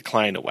going to take the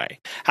client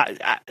away.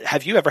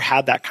 Have you ever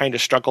had that kind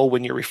of struggle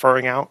when you're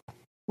referring out?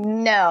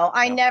 No,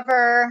 I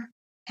never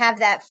have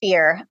that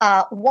fear.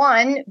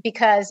 One,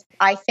 because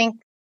I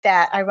think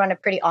that I run a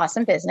pretty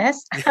awesome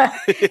business.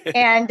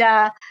 And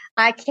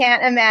I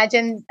can't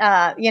imagine,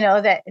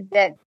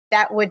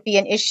 that would be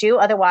an issue.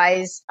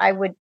 Otherwise, I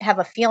would have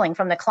a feeling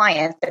from the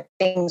client that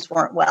things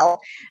weren't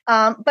well.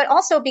 But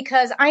also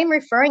because I'm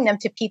referring them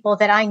to people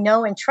that I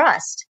know and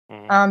trust,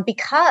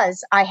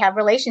 because I have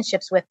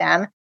relationships with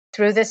them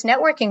through this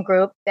networking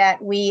group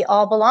that we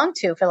all belong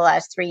to for the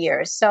last 3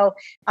 years. So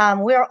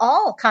we're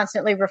all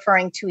constantly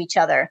referring to each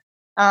other.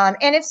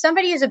 And if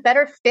somebody is a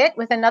better fit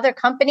with another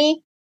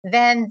company,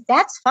 then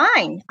that's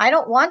fine. I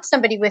don't want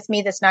somebody with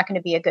me that's not going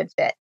to be a good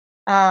fit.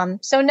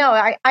 So no,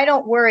 I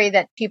don't worry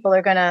that people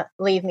are going to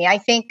leave me. I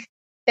think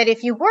that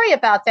if you worry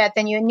about that,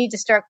 then you need to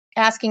start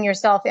asking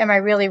yourself, am I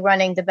really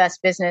running the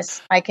best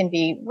business I can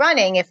be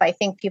running if I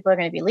think people are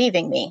going to be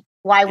leaving me?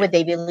 Why would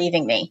they be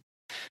leaving me?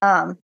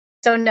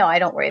 So no, I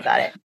don't worry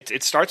about it.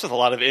 It starts with a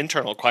lot of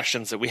internal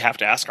questions that we have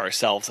to ask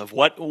ourselves of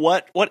what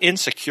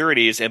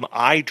insecurities am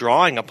I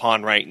drawing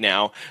upon right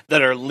now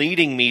that are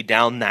leading me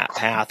down that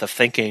path of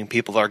thinking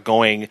people are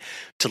going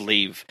to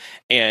leave.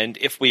 And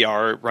if we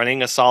are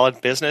running a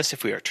solid business,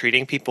 if we are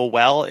treating people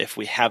well, if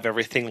we have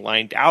everything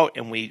lined out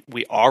and we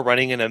are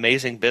running an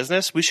amazing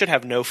business, we should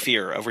have no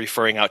fear of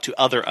referring out to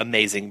other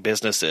amazing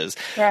businesses.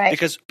 Right.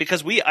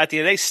 Because we at the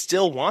end of the day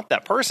still want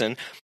that person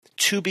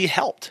to be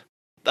helped.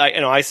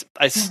 I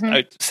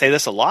say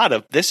this a lot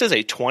of this is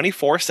a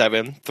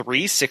 24/7,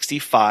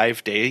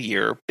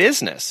 365-day-a-year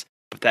business,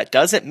 but that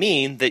doesn't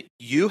mean that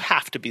you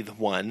have to be the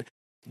one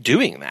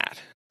doing that.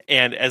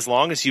 And as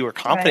long as you are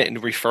confident in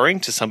referring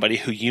to somebody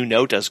who you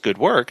know does good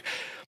work,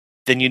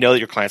 then you know that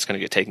your client's going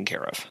to get taken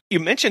care of. You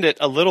mentioned it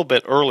a little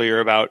bit earlier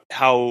about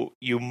how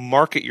you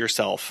market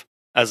yourself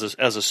as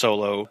a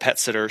solo pet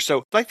sitter. So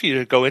I'd like for you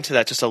to go into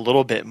that just a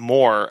little bit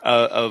more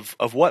of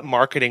what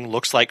marketing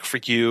looks like for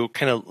you,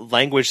 kind of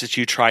language that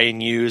you try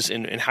and use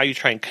and how you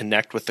try and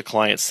connect with the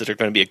clients that are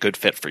going to be a good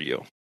fit for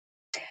you.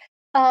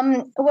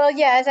 Well,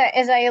 yeah,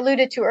 as I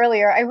alluded to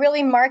earlier, I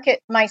really market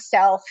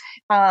myself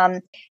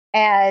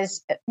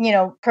as,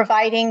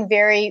 providing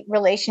very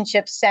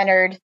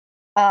relationship-centered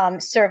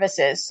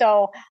services.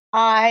 So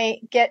I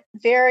get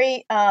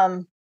very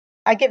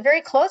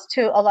close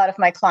to a lot of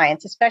my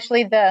clients,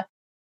 especially the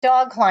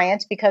dog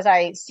clients, because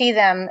I see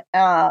them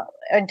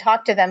and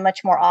talk to them much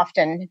more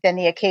often than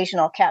the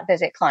occasional cat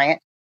visit client.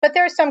 But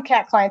there are some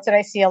cat clients that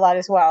I see a lot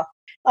as well.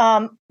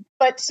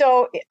 But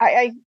so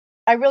I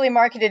really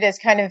market it as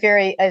kind of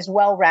as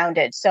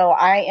well-rounded. So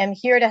I am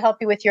here to help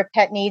you with your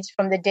pet needs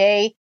from the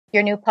day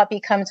your new puppy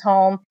comes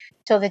home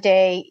till the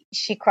day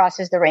she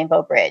crosses the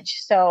Rainbow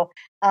Bridge. So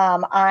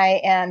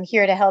I am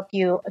here to help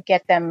you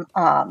get them,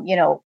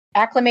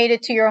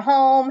 acclimated to your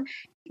home,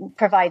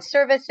 provide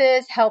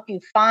services, help you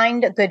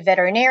find a good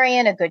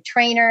veterinarian, a good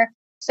trainer.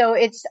 So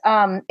it's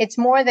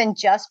more than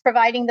just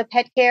providing the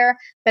pet care,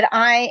 but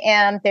I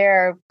am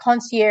their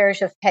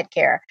concierge of pet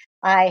care.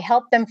 I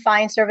help them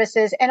find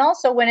services. And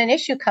also when an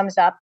issue comes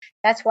up,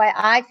 that's why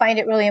I find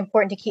it really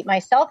important to keep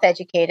myself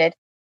educated.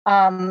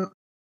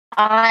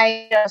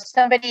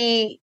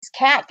 Somebody's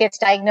cat gets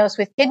diagnosed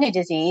with kidney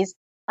disease,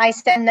 I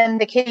send them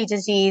the kidney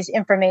disease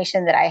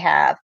information that I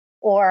have.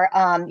 Or,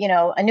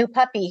 a new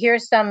puppy,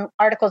 here's some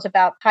articles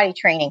about potty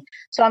training.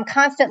 So I'm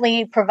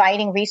constantly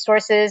providing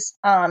resources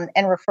and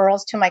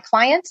referrals to my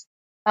clients.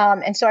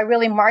 And so I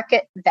really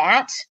market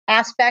that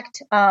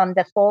aspect,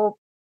 the full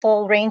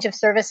range of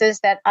services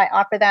that I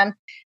offer them.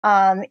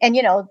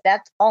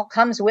 That all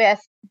comes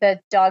with the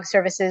dog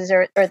services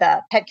or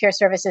the pet care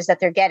services that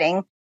they're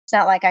getting. It's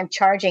not like I'm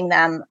charging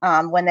them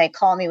when they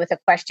call me with a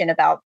question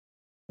about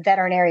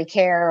veterinary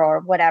care or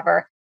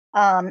whatever.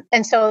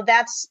 And so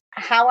that's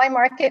how I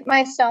market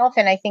myself.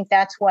 And I think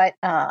that's what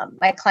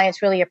my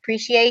clients really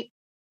appreciate.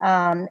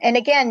 And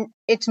again,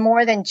 it's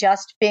more than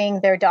just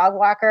being their dog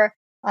walker.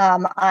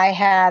 I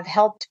have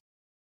helped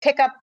pick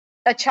up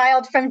a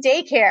child from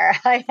daycare.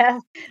 I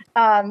have,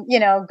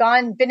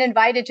 been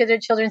invited to their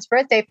children's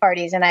birthday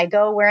parties, and I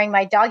go wearing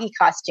my doggy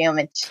costume,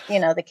 and,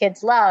 the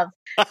kids love.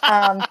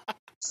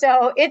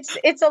 So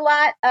it's a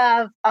lot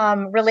of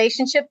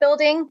relationship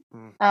building.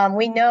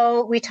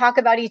 We talk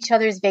about each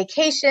other's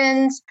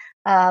vacations.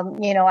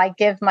 I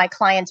give my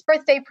clients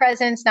birthday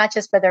presents, not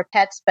just for their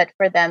pets, but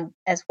for them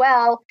as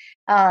well.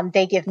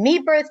 They give me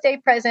birthday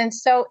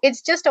presents. So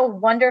it's just a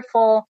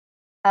wonderful,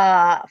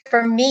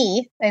 for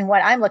me and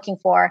what I'm looking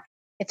for,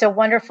 it's a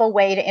wonderful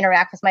way to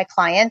interact with my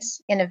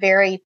clients in a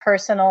very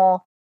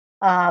personal,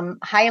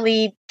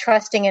 highly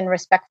trusting and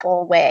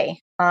respectful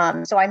way.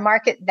 So I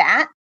market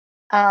that.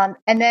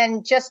 And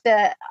then just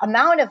the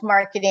amount of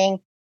marketing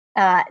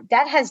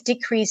that has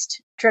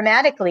decreased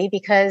dramatically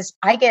because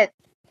I get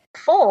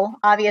full,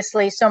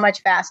 obviously, so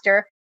much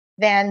faster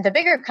than the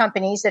bigger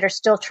companies that are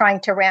still trying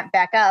to ramp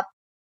back up,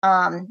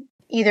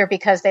 either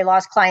because they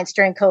lost clients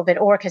during COVID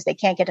or because they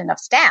can't get enough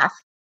staff,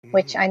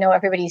 which I know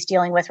everybody's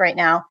dealing with right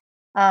now.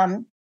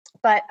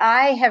 But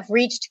I have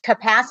reached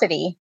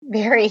capacity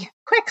very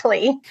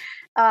quickly.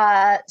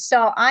 So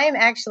I am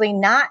actually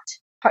not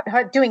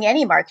doing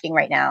any marketing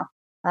right now.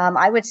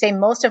 I would say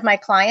most of my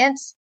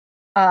clients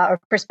or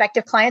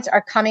prospective clients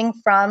are coming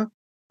from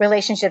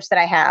relationships that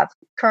I have,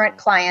 current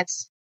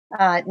clients,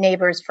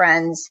 neighbors,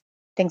 friends,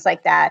 things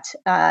like that,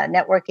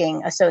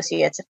 networking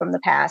associates from the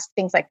past,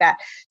 things like that.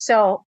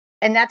 So,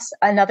 and that's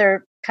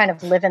another kind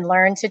of live and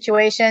learn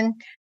situation.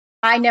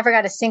 I never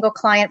got a single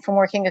client from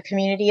working a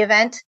community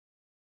event.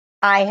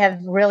 I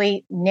have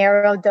really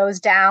narrowed those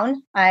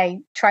down. I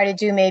try to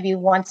do maybe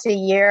once a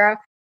year,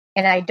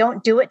 and I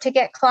don't do it to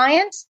get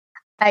clients.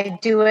 I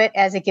do it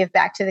as a give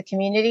back to the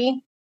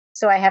community.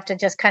 So I have to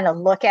just kind of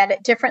look at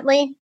it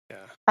differently.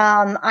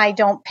 Yeah. I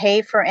don't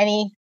pay for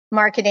any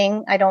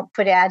marketing. I don't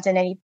put ads in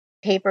any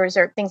papers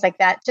or things like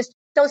that. Just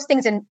those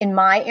things in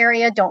my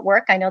area don't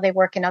work. I know they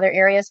work in other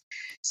areas.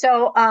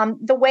 So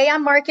the way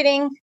I'm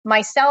marketing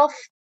myself,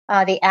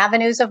 the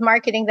avenues of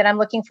marketing that I'm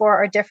looking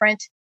for are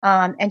different.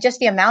 And just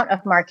the amount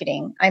of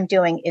marketing I'm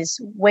doing is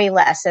way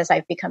less as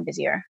I've become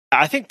busier.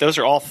 I think those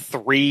are all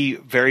three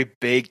very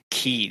big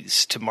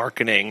keys to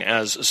marketing.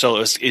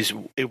 Is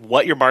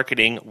what you're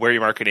marketing, where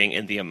you're marketing,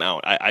 and the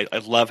amount. I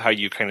love how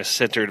you kind of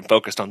centered and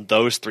focused on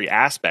those three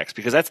aspects,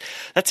 because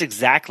that's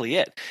exactly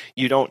it.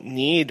 You don't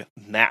need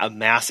a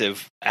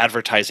massive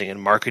advertising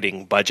and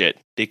marketing budget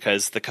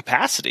because the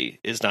capacity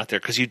is not there,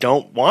 because you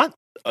don't want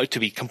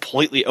to be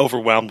completely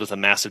overwhelmed with a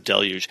massive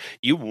deluge.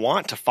 You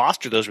want to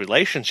foster those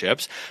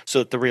relationships so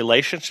that the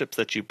relationships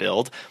that you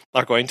build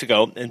are going to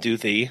go and do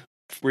the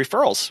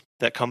referrals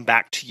that come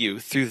back to you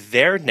through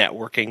their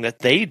networking that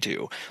they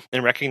do,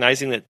 and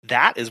recognizing that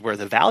that is where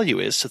the value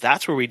is. So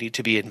that's where we need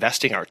to be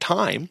investing our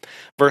time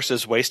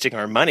versus wasting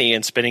our money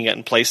and spending it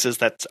in places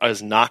that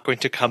is not going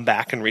to come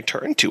back and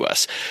return to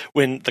us.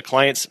 When the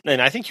clients, and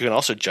I think you can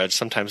also judge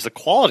sometimes the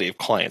quality of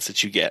clients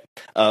that you get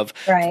of,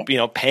 right,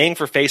 paying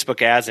for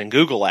Facebook ads and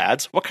Google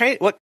ads.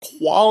 What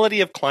quality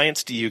of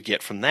clients do you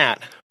get from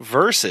that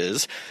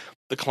versus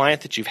the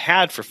client that you've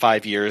had for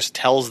 5 years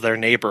tells their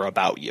neighbor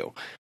about you?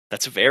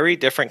 That's a very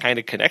different kind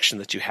of connection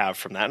that you have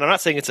from that. And I'm not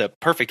saying it's a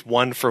perfect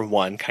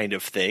one-for-one kind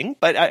of thing,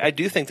 but I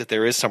do think that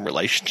there is some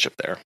relationship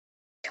there.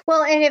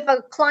 Well, and if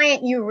a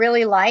client you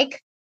really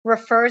like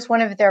refers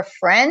one of their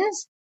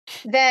friends,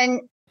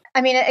 then,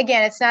 I mean,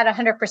 again, it's not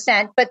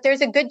 100%, but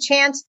there's a good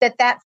chance that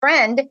that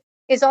friend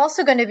is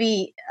also going to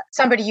be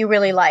somebody you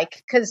really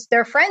like because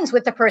they're friends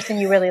with the person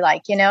you really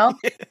like,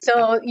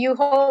 So you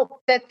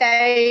hope that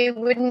they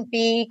wouldn't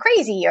be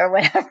crazy or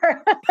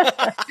whatever.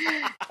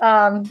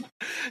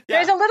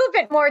 There's a little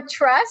bit more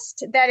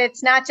trust that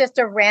it's not just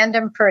a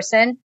random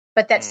person,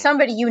 but that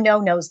somebody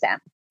knows them.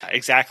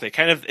 Exactly.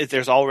 Kind of,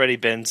 there's already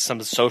been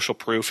some social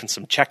proof and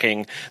some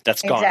checking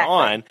that's gone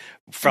on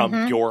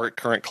from your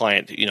current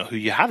client, who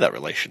you have that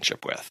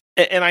relationship with.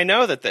 And I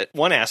know that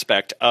one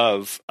aspect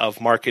of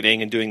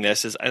marketing and doing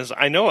this is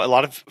I know a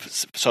lot of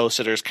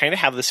solicitors kind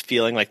of have this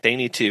feeling like they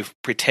need to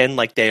pretend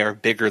like they are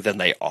bigger than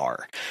they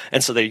are.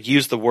 And so they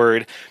use the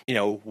word,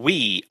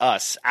 we,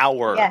 us,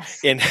 our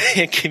in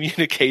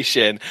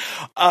communication.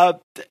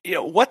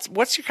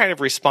 What's your kind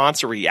of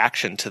response or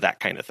reaction to that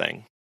kind of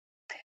thing?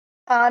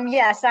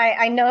 Yes,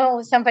 I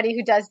know somebody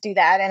who does do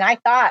that. And I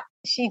thought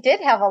she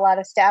did have a lot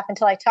of staff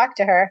until I talked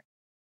to her.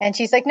 And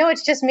she's like, no,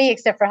 it's just me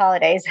except for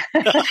holidays.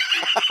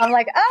 I'm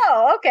like,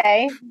 oh,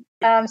 okay.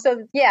 I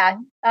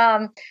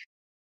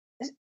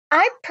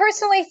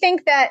personally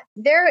think that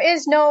there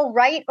is no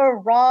right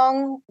or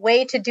wrong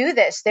way to do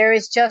this. There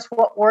is just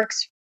what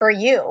works for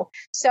you.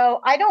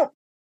 So I don't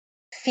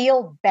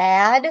feel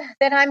bad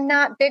that I'm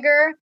not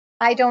bigger.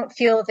 I don't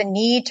feel the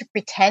need to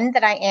pretend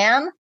that I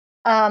am.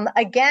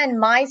 Again,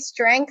 my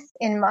strength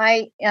in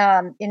my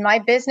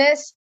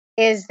business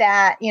is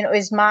that,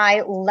 is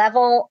my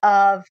level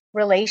of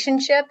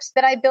relationships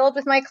that I build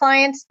with my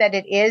clients, that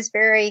it is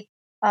very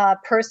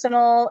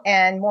personal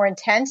and more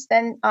intense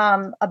than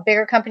a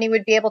bigger company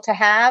would be able to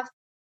have.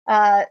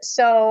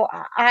 So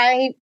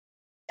I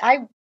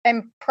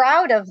am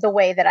proud of the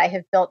way that I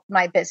have built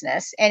my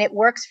business, and it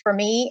works for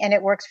me and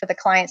it works for the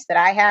clients that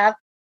I have.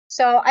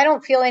 So I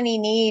don't feel any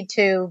need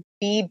to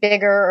be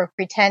bigger or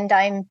pretend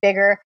I'm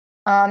bigger.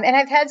 And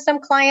I've had some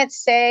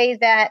clients say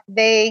that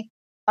they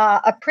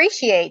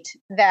appreciate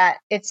that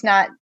it's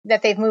not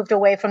that they've moved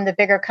away from the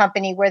bigger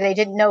company where they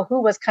didn't know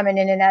who was coming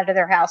in and out of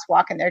their house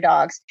walking their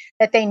dogs,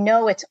 that they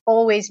know it's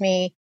always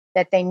me,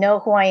 that they know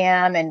who I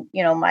am and,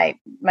 my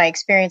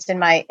experience and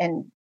my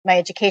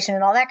education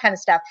and all that kind of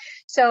stuff.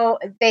 So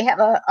they have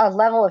a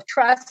level of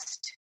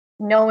trust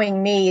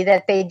knowing me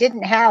that they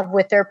didn't have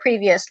with their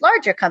previous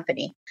larger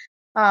company.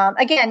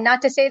 Again,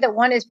 not to say that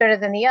one is better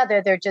than the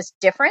other. They're just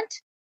different.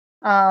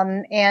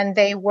 And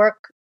they work,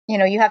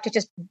 you have to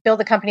just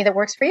build a company that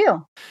works for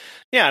you.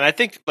 Yeah. And I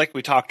think like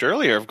we talked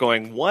earlier of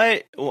going,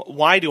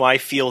 why do I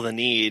feel the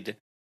need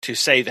to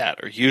say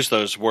that or use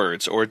those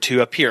words or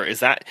to appear? Is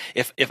that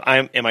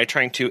am I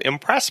trying to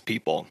impress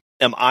people?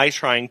 Am I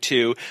trying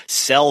to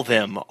sell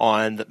them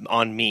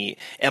on me?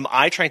 Am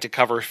I trying to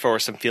cover for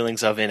some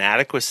feelings of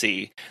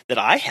inadequacy that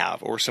I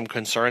have or some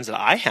concerns that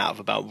I have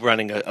about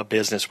running a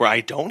business where I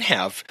don't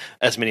have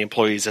as many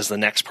employees as the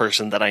next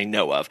person that I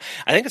know of?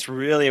 I think it's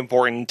really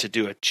important to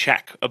do a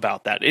check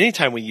about that.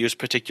 Anytime we use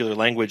particular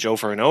language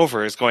over and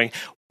over is going,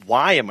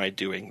 why am I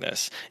doing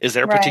this? Is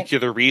there a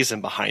particular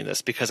reason behind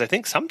this? Because I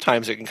think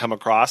sometimes it can come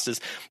across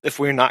as, if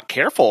we're not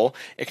careful,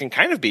 it can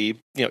kind of be,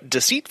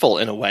 deceitful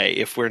in a way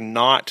if we're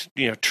not,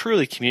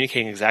 truly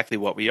communicating exactly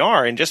what we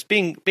are and just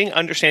being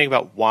understanding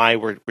about why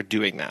we're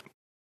doing that.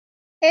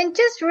 And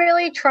just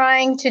really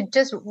trying to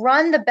just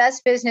run the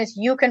best business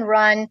you can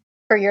run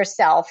for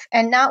yourself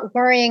and not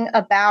worrying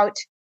about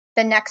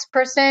the next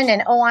person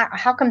and,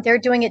 how come they're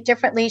doing it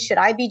differently? Should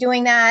I be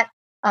doing that?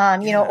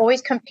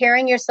 Always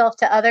comparing yourself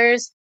to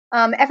others.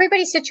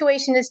 Everybody's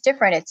situation is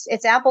different.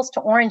 It's apples to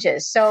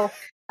oranges. So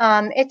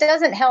it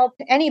doesn't help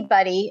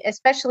anybody,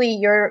 especially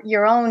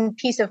your own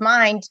peace of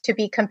mind, to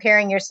be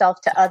comparing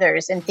yourself to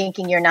others and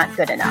thinking you're not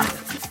good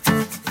enough.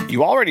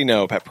 You already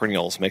know Pet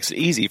Perennials makes it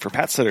easy for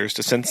pet sitters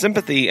to send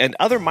sympathy and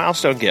other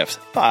milestone gifts.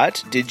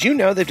 But did you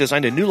know they've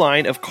designed a new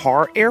line of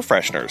car air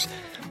fresheners?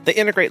 They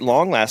integrate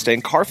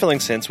long-lasting, car-filling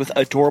scents with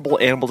adorable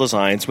animal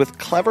designs with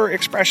clever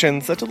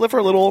expressions that deliver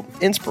a little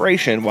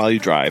inspiration while you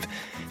drive.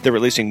 They're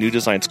releasing new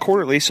designs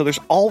quarterly, so there's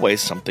always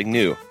something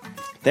new.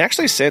 They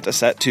actually sent a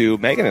set to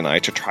Megan and I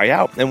to try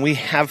out, and we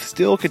have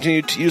still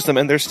continued to use them,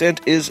 and their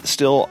scent is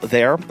still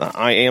there.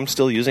 I am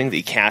still using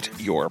the Cat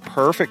Your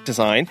Perfect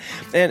design,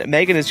 and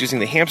Megan is using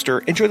the Hamster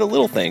Enjoy the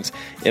Little Things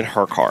in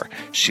her car.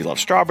 She loves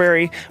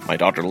strawberry. My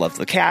daughter loves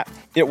the cat.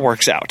 It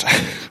works out.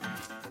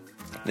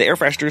 The air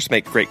fresheners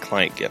make great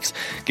client gifts.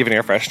 Give an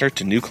air freshener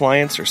to new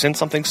clients or send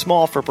something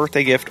small for a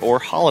birthday gift or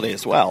holiday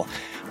as well.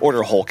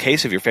 Order a whole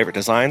case of your favorite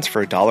designs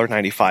for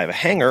 $1.95 a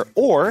hanger,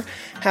 or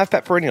have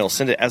Pet Perennials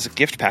send it as a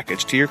gift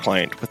package to your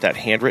client with that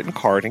handwritten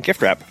card and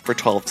gift wrap for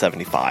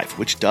 $12.75,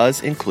 which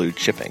does include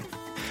shipping.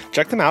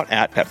 Check them out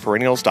at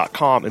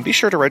petperennials.com and be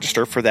sure to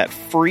register for that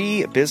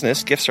free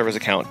business gift service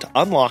account to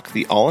unlock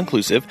the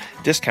all-inclusive,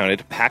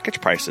 discounted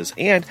package prices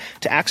and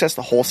to access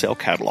the wholesale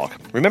catalog.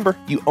 Remember,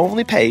 you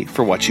only pay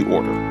for what you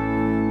order.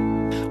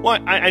 Well,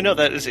 I know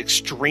that is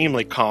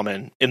extremely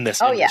common in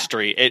this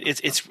industry. Yeah.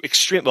 It's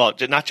extreme. Well,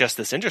 not just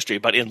this industry,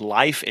 but in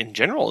life in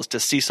general, is to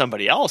see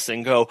somebody else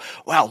and go,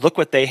 "Wow, look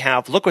what they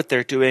have! Look what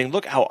they're doing!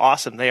 Look how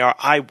awesome they are!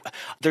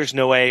 There's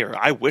no way, or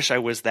I wish I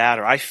was that,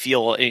 or I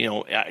feel,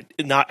 I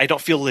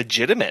don't feel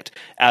legitimate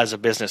as a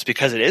business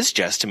because it is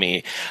just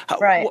me."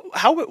 Right.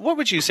 What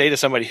would you say to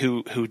somebody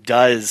who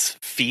does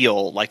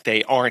feel like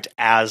they aren't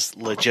as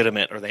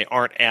legitimate or they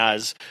aren't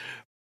as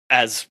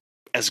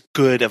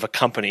good of a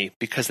company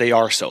because they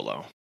are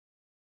solo?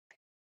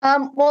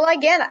 Well,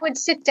 again, I would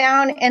sit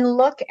down and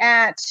look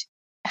at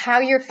how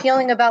you're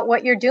feeling about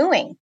what you're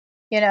doing,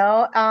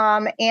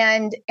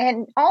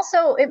 and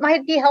also it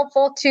might be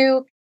helpful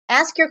to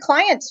ask your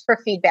clients for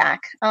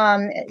feedback.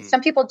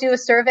 Some people do a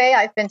survey.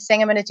 I've been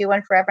saying I'm going to do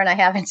one forever and I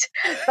haven't,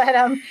 but,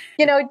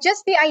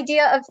 just the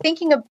idea of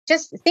thinking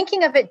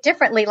of it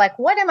differently. Like,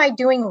 what am I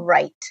doing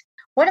right?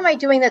 What am I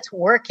doing that's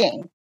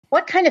working?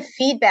 What kind of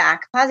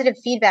positive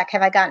feedback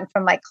have I gotten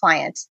from my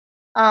clients?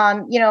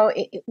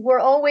 We're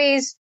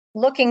always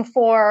looking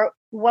for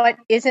what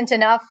isn't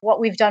enough, what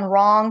we've done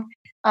wrong,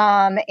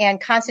 and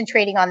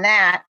concentrating on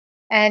that.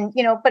 And,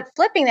 but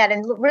flipping that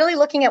and really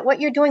looking at what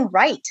you're doing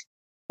right,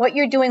 what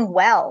you're doing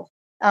well,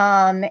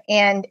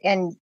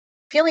 and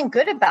feeling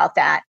good about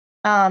that.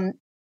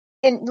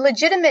 In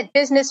legitimate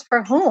business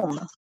for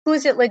whom?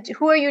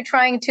 Who are you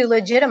trying to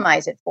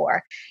legitimize it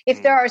for?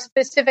 If there are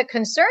specific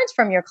concerns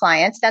from your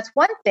clients, that's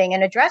one thing,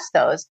 and address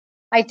those.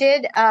 I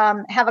did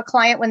have a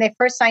client when they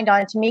first signed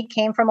on to me,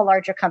 came from a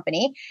larger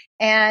company,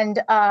 and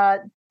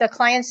the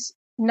client's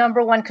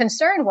number one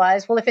concern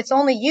was, well, if it's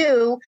only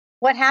you,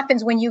 what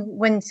happens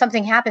when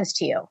something happens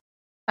to you?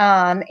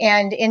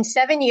 And in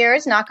 7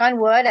 years, knock on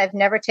wood, I've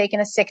never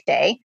taken a sick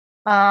day.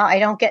 I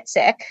don't get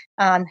sick.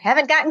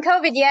 Haven't gotten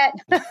COVID yet.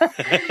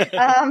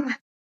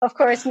 Of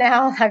course,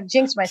 now I've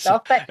jinxed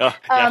myself, but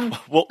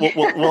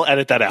we'll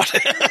edit that out.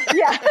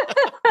 Yeah.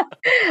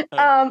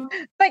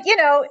 But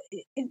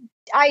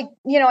I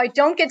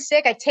don't get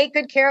sick. I take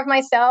good care of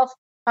myself.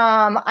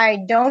 I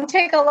don't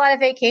take a lot of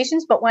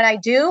vacations, but when I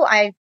do,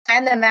 I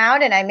plan them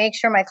out and I make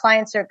sure my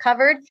clients are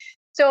covered.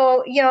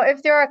 So,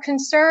 if there are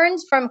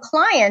concerns from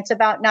clients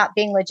about not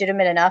being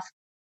legitimate enough,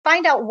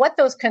 find out what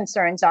those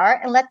concerns are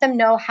and let them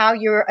know how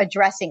you're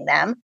addressing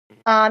them.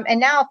 And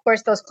now, of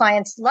course, those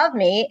clients love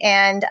me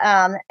and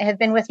have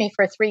been with me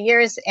for 3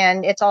 years,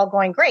 and it's all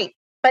going great.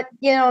 But,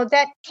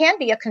 that can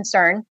be a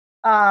concern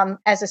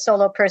as a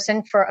solo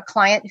person for a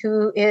client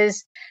who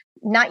is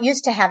not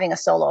used to having a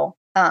solo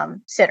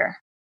sitter.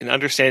 And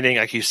understanding,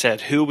 like you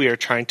said, who we are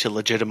trying to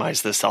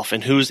legitimize this self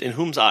and in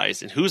whose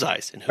eyes.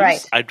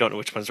 Right. I don't know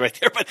which one's right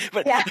there,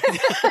 but yeah.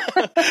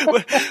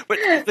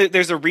 but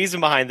there's a reason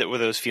behind that, where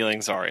those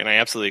feelings are. And I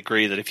absolutely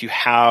agree that if you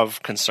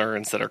have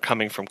concerns that are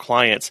coming from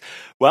clients,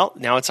 well,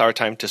 now it's our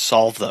time to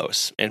solve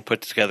those and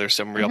put together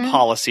some real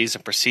policies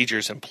and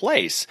procedures in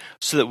place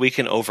so that we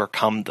can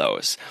overcome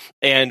those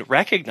and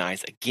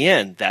recognize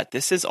again that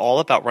this is all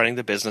about running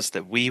the business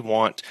that we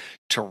want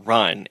to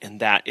run, and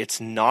that it's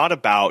not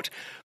about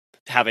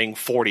having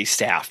 40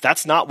 staff.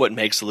 That's not what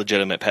makes a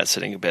legitimate pet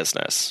sitting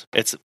business.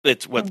 It's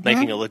what's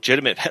making a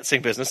legitimate pet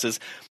sitting business is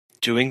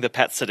doing the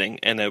pet sitting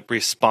in a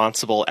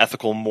responsible,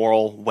 ethical,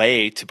 moral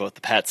way to both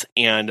the pets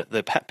and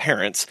the pet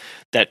parents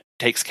that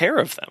takes care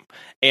of them.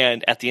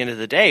 And at the end of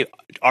the day,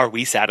 are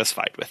we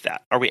satisfied with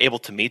that? Are we able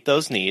to meet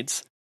those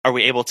needs? Are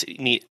we able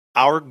to meet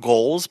our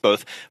goals,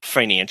 both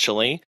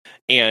financially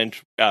and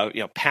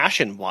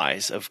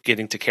passion-wise, of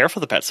getting to care for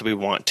the pets that we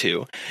want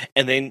to,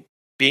 and then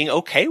being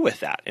okay with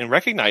that and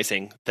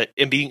recognizing that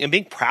and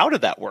being proud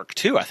of that work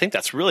too. I think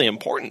that's really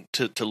important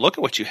to look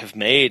at what you have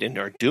made and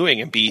are doing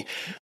and be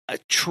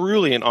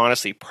truly and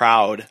honestly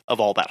proud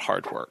of all that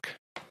hard work.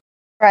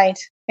 Right.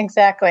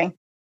 Exactly.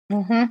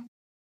 Mm-hmm.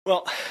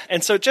 Well,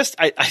 and so just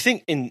I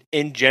think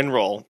in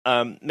general,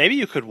 maybe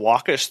you could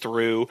walk us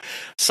through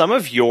some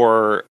of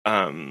your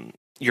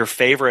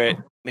favorite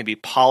maybe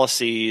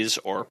policies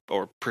or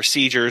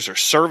procedures or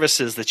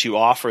services that you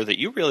offer that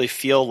you really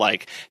feel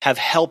like have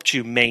helped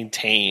you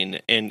maintain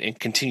and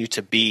continue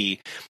to be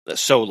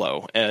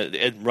solo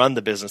and run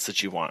the business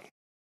that you want.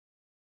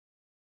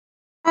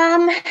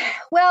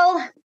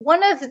 Well,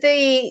 one of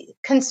the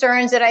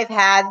concerns that I've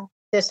had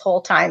this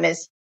whole time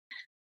is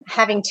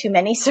having too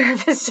many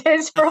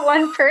services for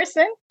one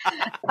person.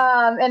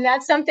 And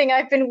that's something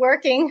I've been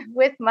working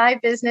with my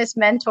business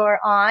mentor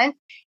on,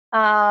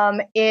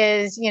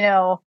 is,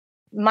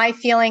 my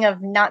feeling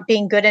of not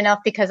being good enough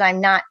because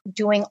I'm not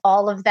doing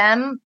all of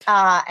them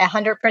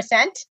 100%,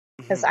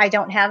 because I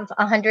don't have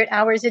 100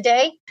 hours a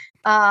day.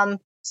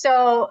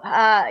 So,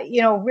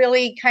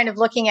 really kind of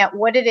looking at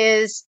what it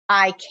is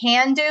I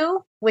can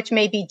do, which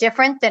may be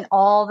different than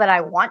all that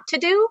I want to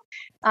do.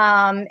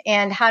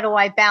 And how do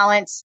I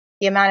balance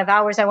the amount of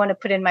hours I want to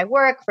put in my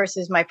work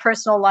versus my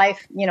personal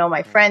life,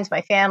 my friends,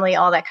 my family,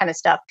 all that kind of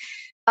stuff.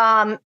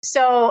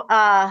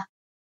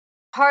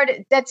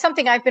 That's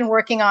something I've been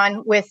working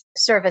on with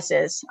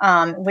services,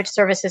 which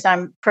services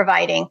I'm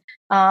providing.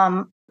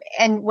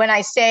 And when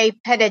I say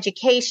pet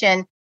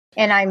education,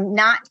 and I'm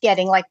not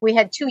getting, like, we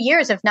had 2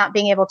 years of not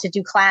being able to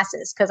do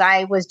classes because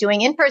I was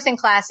doing in-person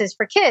classes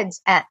for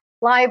kids at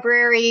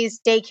libraries,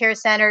 daycare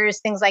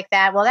centers, things like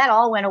that. Well, that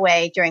all went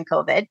away during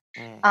COVID.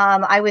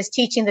 I was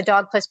teaching the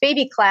dog plus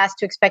baby class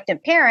to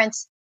expectant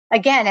parents,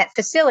 again, at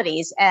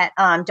facilities, at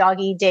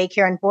doggy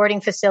daycare and boarding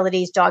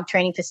facilities, dog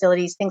training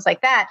facilities, things like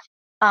that.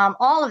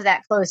 All of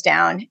that closed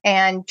down,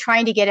 and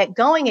trying to get it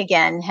going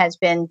again has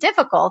been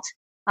difficult.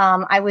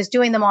 I was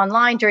doing them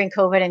online during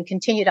COVID and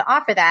continue to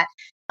offer that.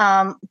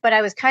 But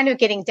I was kind of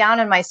getting down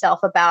on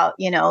myself about,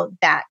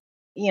 that,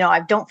 I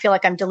don't feel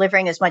like I'm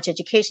delivering as much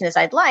education as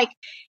I'd like.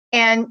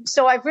 And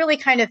so I've really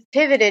kind of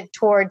pivoted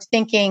towards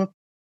thinking,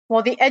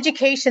 well, the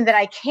education that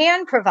I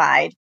can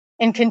provide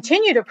and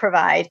continue to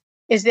provide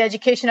is the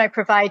education I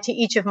provide to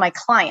each of my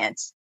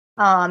clients.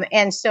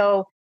 And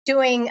so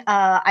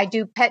I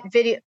do pet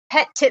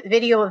tip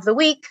video of the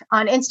week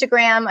on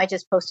Instagram. I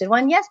just posted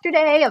one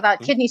yesterday about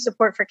kidney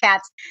support for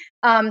cats.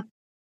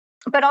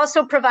 But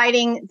also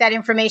providing that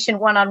information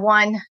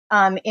one-on-one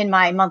in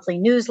my monthly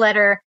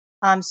newsletter.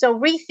 So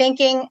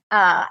rethinking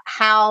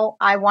how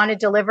I want to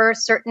deliver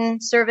certain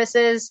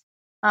services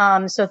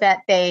so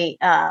that they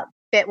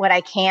fit what I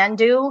can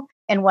do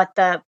and what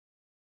the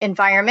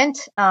environment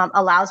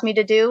allows me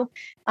to do.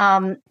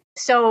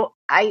 So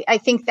I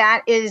think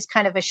that is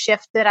kind of a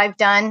shift that I've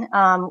done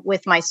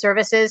with my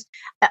services,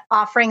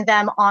 offering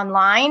them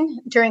online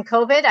during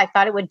COVID. I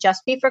thought it would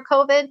just be for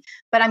COVID,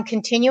 but I'm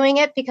continuing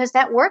it because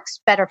that works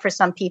better for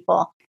some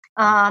people.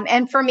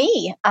 And for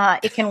me,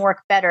 it can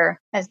work better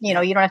as, you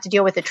don't have to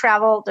deal with the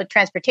travel, the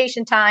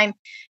transportation time.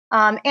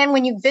 And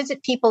when you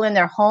visit people in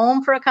their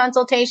home for a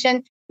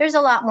consultation, there's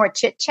a lot more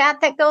chit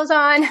chat that goes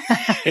on.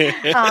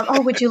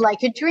 Oh, would you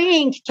like a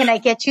drink? Can I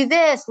get you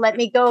this? Let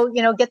me go,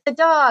 get the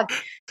dog.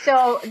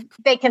 So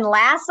they can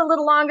last a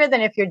little longer than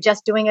if you're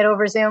just doing it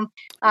over Zoom.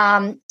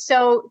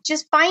 So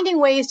just finding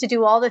ways to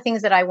do all the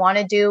things that I want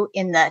to do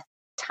in the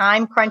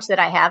time crunch that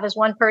I have as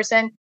one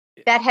person,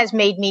 that has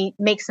made me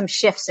make some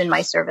shifts in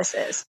my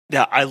services.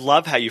 Yeah, I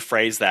love how you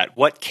phrase that.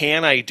 What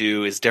can I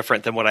do is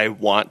different than what I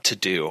want to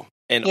do.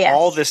 And yes.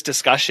 All this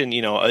discussion,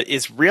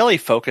 is really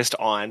focused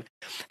on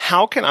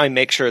how can I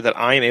make sure that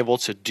I'm able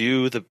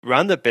to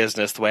run the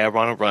business the way I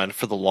want to run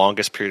for the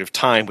longest period of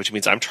time, which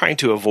means we are trying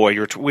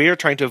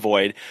to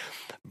avoid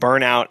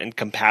burnout and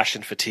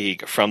compassion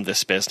fatigue from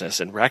this business,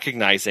 and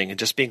recognizing and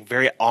just being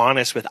very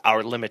honest with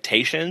our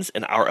limitations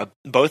and our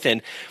both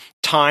in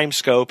time,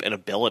 scope, and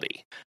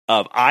ability.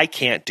 I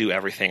can't do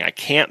everything. I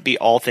can't be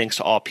all things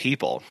to all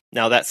people.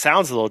 Now, that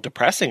sounds a little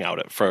depressing out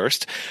at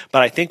first,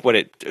 but I think what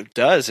it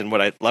does, and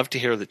what I'd love to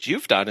hear that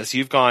you've done, is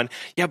you've gone,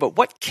 yeah, but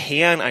what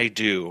can I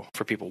do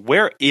for people?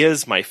 Where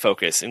is my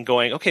focus? And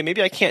going, okay,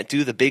 maybe I can't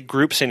do the big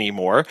groups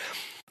anymore,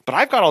 but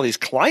I've got all these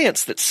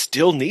clients that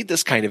still need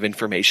this kind of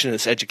information,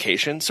 this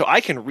education, so I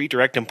can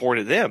redirect and pour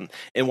to them.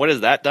 And what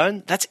has that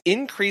done? That's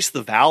increased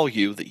the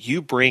value that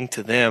you bring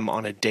to them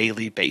on a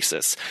daily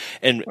basis,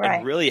 and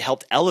really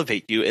helped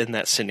elevate you in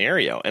that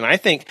scenario. And I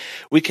think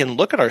we can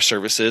look at our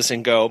services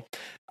and go,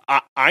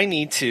 I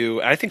need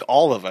to, I think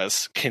all of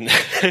us can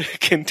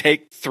can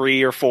take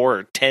 3 or 4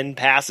 or 10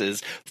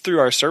 passes through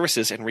our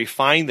services and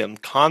refine them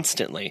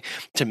constantly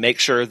to make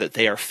sure that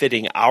they are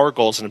fitting our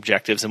goals and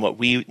objectives and what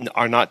we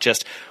are not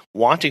just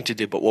wanting to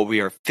do, but what we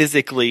are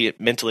physically,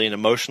 mentally, and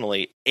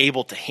emotionally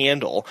able to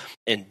handle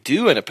and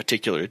do in a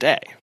particular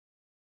day.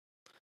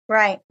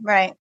 Right,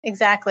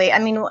 exactly. I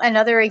mean,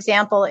 another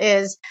example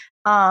is,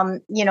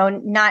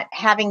 not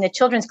having the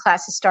children's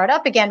classes start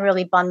up again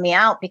really bummed me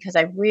out because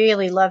I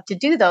really love to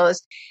do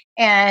those.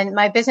 And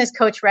my business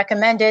coach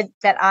recommended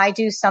that I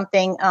do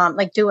something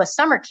like do a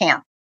summer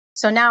camp.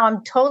 So now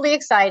I'm totally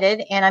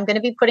excited and I'm going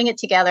to be putting it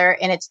together.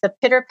 And it's the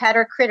Pitter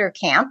Patter Critter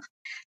Camp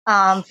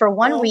for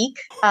 1 week.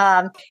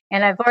 And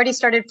I've already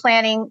started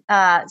planning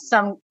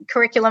some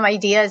curriculum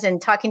ideas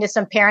and talking to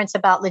some parents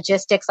about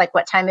logistics, like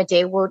what time of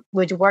day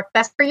would work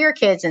best for your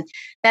kids and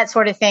that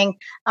sort of thing.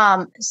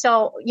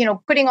 So,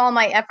 putting all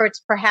my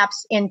efforts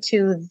perhaps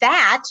into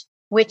that,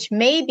 which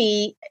may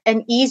be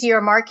an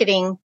easier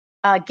marketing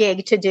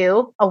gig to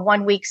do, a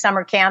 1 week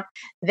summer camp,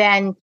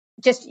 than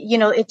just,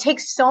 it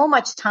takes so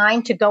much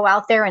time to go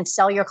out there and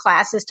sell your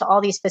classes to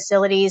all these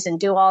facilities and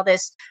do all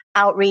this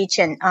outreach.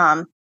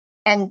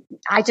 And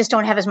I just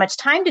don't have as much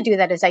time to do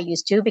that as I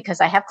used to because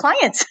I have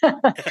clients.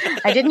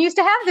 I didn't used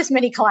to have this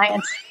many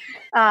clients.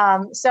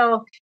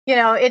 So,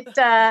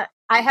 I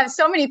have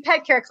so many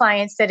pet care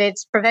clients that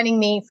it's preventing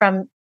me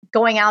from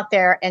going out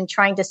there and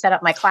trying to set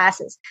up my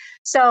classes.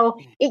 So,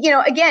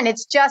 again,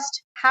 it's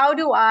just how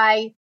do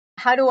I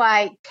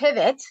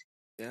pivot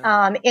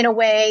in a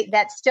way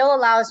that still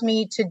allows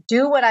me to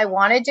do what I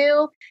want to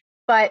do,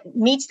 but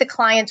meets the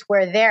clients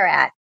where they're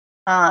at.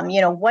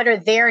 What are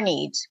their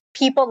needs?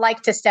 People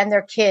like to send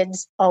their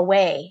kids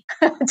away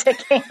to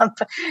camp.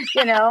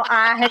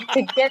 I had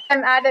to get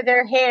them out of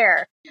their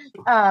hair.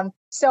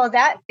 So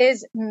that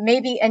is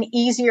maybe an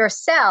easier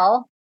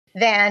sell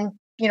than,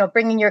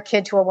 bringing your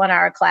kid to a 1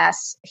 hour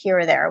class here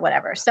or there or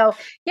whatever. So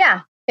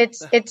yeah,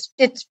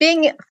 it's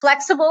being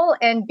flexible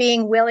and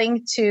being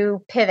willing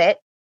to pivot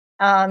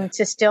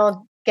to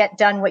still get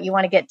done what you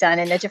want to get done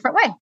in a different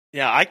way.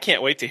 Yeah, I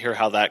can't wait to hear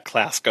how that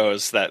class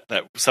goes, that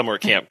summer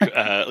camp.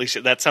 At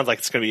least that sounds like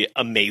it's going to be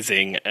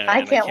amazing.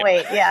 I can't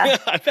wait, yeah.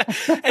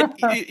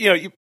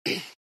 And,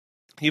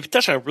 you've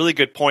touched on a really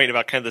good point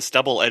about kind of this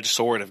double-edged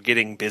sword of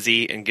getting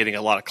busy and getting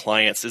a lot of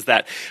clients, is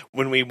that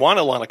when we want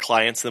a lot of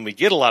clients, then we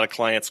get a lot of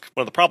clients.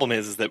 One of the problem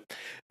is that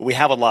we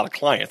have a lot of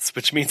clients,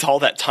 which means all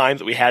that time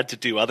that we had to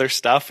do other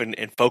stuff and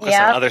focus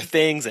on other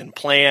things and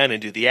plan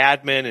and do the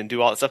admin and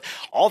do all that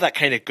stuff, all that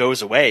kind of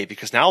goes away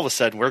because now all of a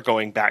sudden we're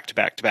going back to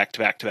back to back to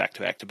back to back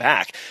to back to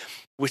back,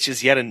 which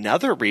is yet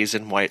another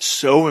reason why it's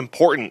so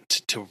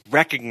important to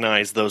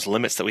recognize those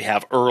limits that we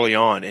have early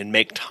on and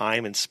make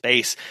time and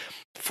space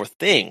for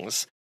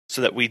things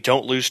so that we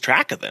don't lose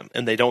track of them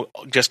and they don't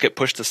just get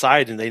pushed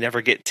aside and they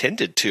never get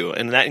tended to.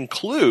 And that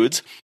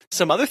includes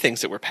some other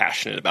things that we're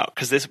passionate about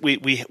because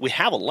we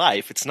have a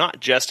life. It's not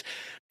just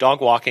dog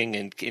walking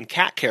and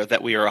cat care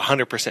that we are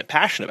 100%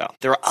 passionate about.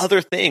 There are other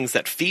things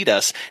that feed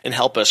us and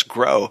help us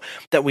grow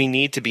that we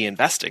need to be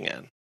investing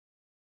in.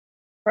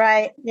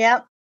 Right.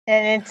 Yep.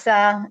 And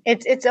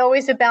it's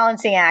always a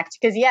balancing act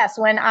because yes,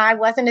 when I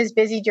wasn't as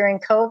busy during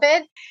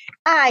COVID,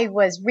 I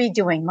was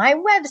redoing my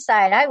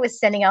website. I was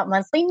sending out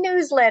monthly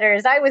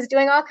newsletters. I was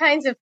doing all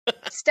kinds of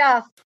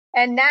stuff.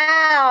 And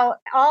now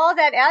all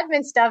that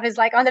admin stuff is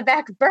like on the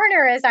back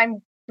burner as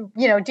I'm,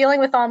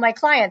 dealing with all my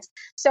clients.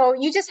 So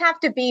you just have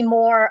to be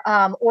more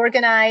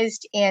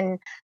organized and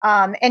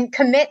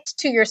commit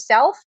to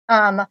yourself.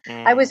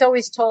 I was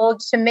always told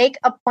to make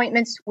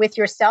appointments with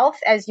yourself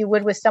as you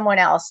would with someone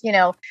else.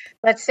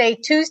 Let's say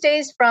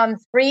Tuesdays from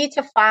 3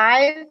 to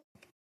 5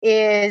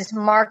 is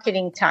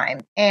marketing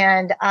time.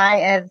 And I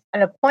have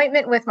an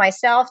appointment with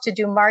myself to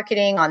do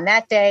marketing on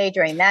that day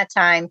during that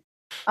time.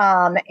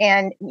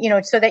 And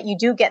so that you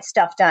do get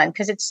stuff done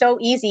because it's so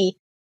easy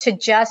to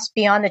just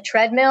be on the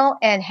treadmill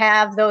and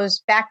have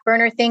those back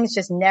burner things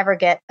just never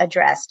get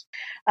addressed.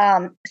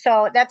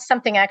 So that's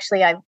something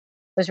actually I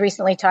was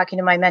recently talking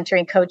to my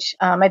mentoring coach,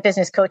 my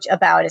business coach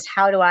about is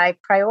how do I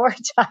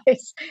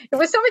prioritize? It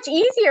was so much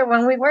easier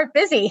when we weren't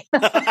busy.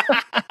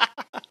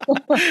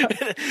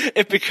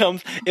 It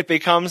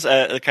becomes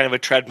a kind of a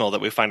treadmill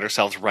that we find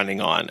ourselves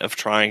running on of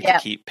trying to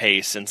keep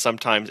pace. And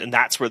sometimes, and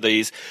that's where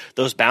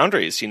those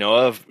boundaries,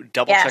 of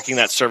double checking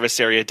that service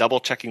area,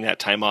 double checking that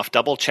time off,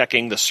 double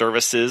checking the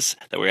services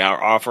that we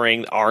are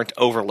offering aren't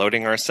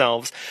overloading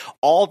ourselves.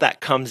 All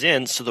that comes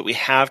in so that we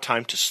have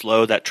time to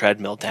slow that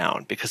treadmill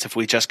down. Because if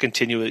we just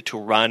continue to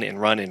run and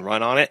run and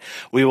run on it,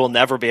 we will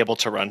never be able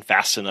to run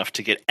fast enough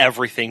to get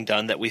everything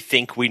done that we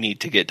think we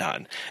need to get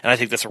done. And I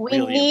think that's really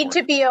important. We need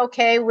to be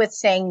okay with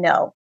saying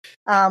no,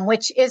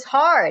 which is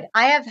hard.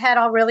 I have had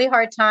a really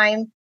hard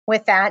time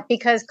with that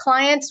because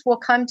clients will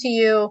come to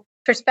you,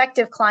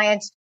 prospective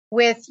clients,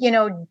 with,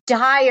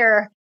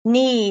 dire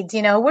needs.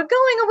 We're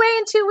going away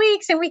in 2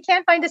 weeks and we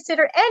can't find a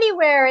sitter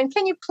anywhere. And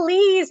can you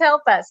please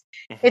help us?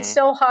 Mm-hmm. It's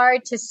so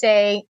hard to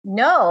say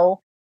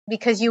no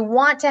because you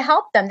want to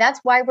help them. That's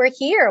why we're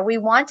here. We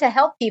want to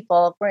help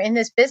people. We're in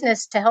this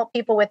business to help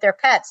people with their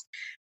pets.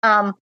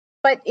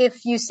 But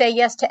if you say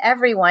yes to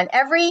everyone,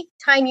 every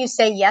time you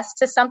say yes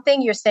to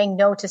something, you're saying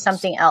no to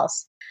something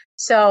else.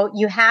 So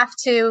you have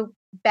to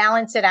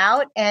balance it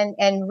out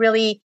and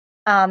really,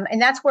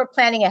 and that's where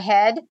planning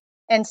ahead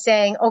and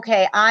saying,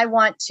 okay, I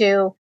want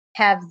to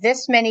have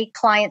this many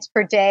clients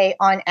per day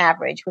on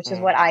average, which is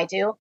what I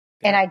do.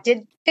 And I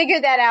did figure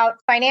that out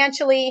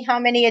financially. How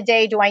many a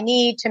day do I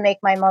need to make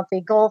my monthly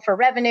goal for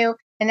revenue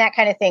and that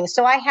kind of thing?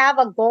 So I have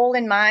a goal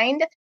in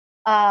mind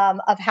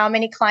of how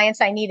many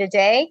clients I need a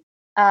day.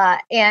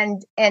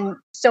 And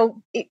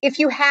so if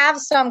you have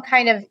some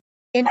kind of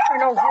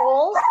internal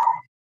rules,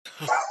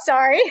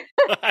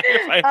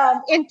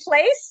 in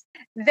place,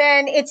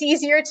 then it's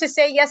easier to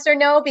say yes or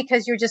no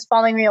because you're just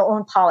following your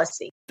own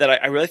policy. That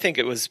I really think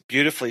it was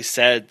beautifully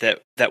said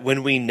that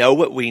when we know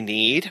what we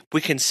need, we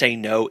can say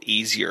no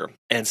easier.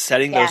 And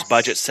setting those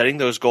budgets, setting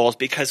those goals,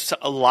 because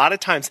a lot of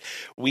times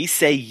we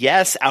say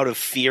yes out of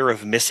fear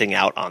of missing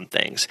out on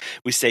things.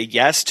 We say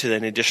yes to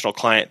an additional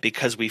client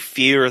because we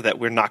fear that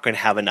we're not going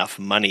to have enough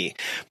money.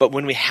 But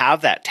when we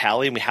have that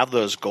tally and we have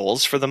those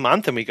goals for the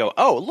month and we go,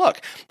 oh, look,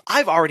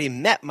 I've already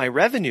met my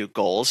revenue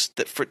goals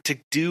to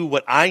do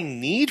what I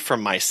need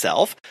from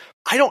myself.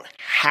 I don't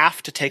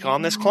have to take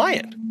on this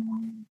client.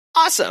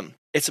 Awesome.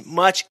 It's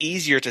much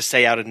easier to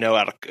say out of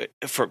no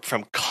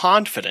from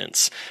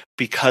confidence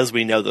because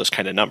we know those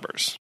kind of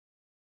numbers.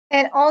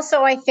 And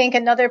also, I think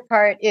another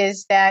part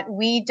is that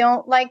we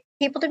don't like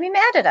people to be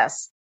mad at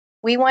us.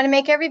 We want to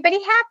make everybody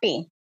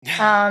happy.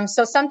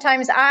 So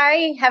sometimes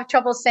I have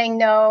trouble saying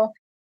no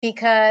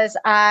because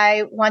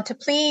I want to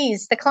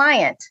please the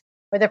client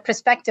or the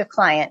prospective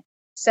client.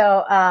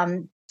 So,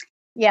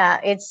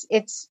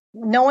 it's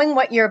knowing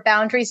what your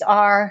boundaries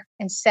are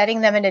and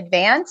setting them in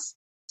advance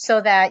so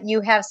that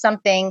you have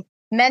something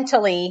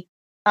mentally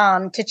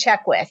to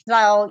check with.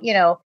 Well,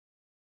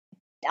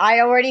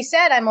 I already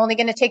said I'm only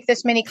going to take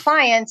this many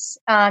clients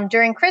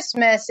during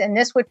Christmas, and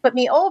this would put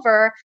me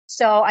over.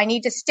 So I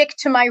need to stick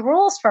to my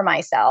rules for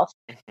myself.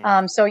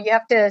 So you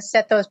have to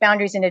set those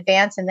boundaries in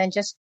advance and then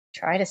just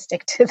try to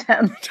stick to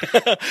them,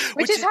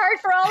 which is hard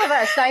for all of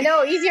us. I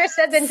know, easier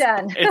said than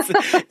done.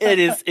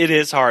 It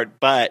is hard,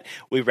 but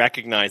we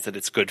recognize that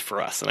it's good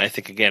for us. And I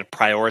think, again,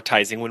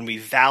 prioritizing when we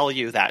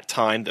value that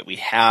time that we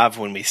have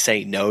when we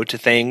say no to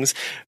things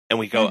and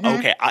we go,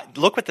 okay,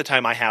 look at the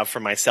time I have for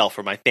myself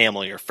or my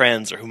family or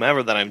friends or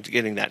whomever that I'm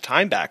getting that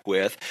time back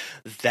with,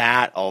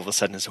 that all of a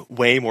sudden is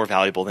way more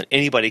valuable than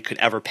anybody could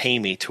ever pay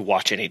me to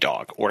watch any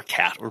dog or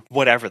cat or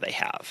whatever they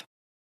have.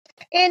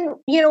 And,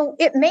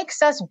 it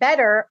makes us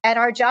better at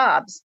our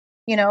jobs.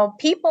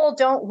 People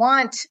don't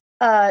want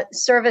a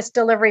service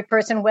delivery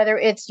person, whether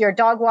it's your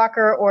dog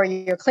walker or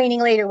your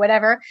cleaning lady or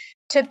whatever,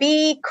 to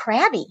be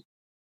crabby,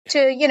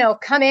 to,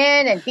 come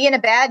in and be in a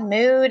bad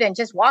mood and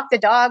just walk the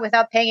dog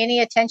without paying any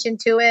attention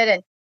to it.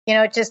 And,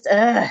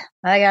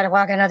 I got to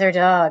walk another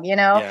dog,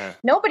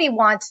 Nobody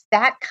wants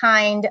that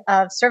kind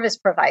of service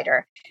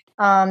provider.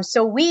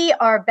 So we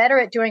are better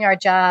at doing our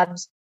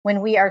jobs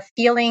when we are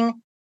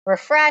feeling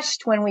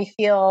refreshed, when we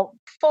feel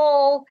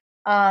full,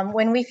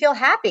 when we feel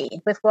happy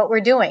with what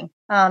we're doing.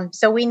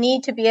 So we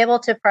need to be able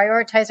to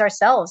prioritize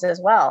ourselves as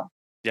well.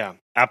 Yeah,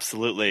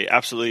 absolutely.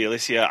 Absolutely.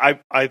 Alicia,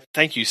 I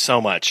thank you so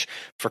much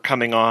for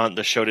coming on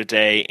the show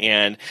today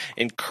and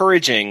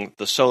encouraging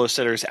the solo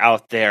sitters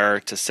out there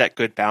to set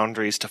good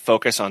boundaries, to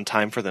focus on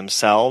time for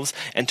themselves,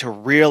 and to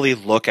really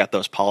look at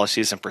those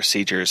policies and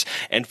procedures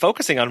and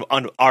focusing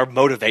on our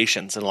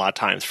motivations and a lot of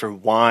times for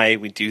why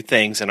we do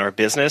things in our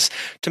business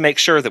to make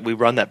sure that we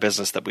run that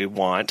business that we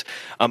want.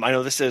 I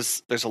know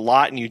there's a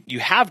lot and you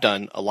have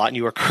done a lot and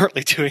you are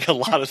currently doing a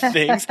lot of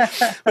things.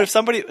 But if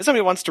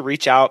somebody wants to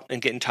reach out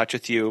and get in touch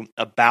with you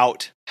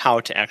about how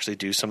to actually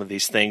do some of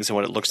these things and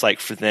what it looks like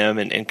for them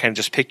and kind of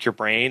just pick your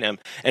brain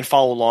and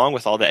follow along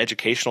with all the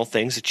educational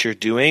things that you're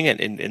doing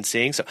and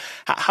seeing. So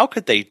how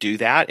could they do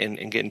that and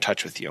get in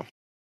touch with you?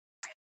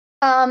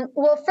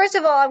 Well, first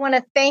of all, I want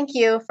to thank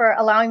you for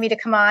allowing me to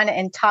come on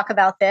and talk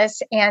about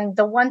this. And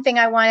the one thing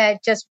I want to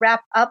just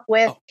wrap up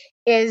with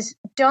is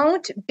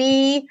don't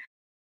be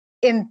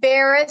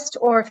embarrassed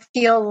or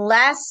feel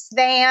less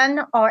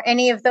than or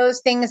any of those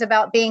things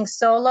about being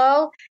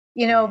solo.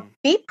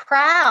 Be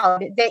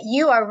proud that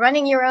you are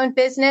running your own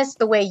business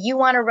the way you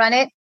want to run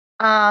it.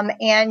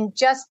 And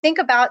just think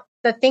about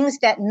the things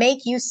that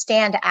make you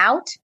stand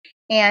out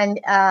and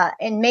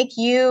make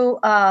you,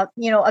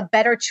 a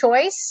better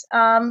choice,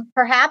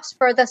 perhaps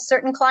for the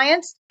certain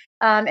clients,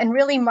 and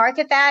really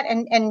market that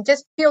and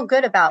just feel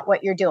good about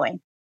what you're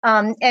doing.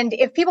 And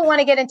if people want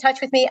to get in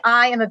touch with me,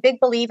 I am a big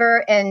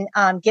believer in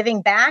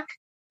giving back.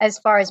 As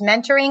far as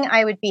mentoring,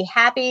 I would be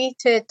happy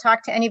to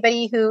talk to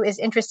anybody who is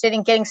interested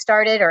in getting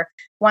started or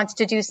wants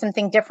to do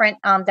something different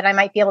that I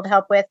might be able to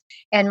help with.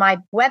 And my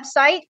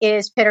website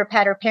is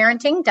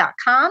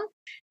pitterpatterparenting.com.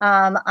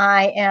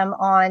 I am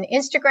on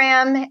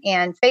Instagram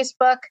and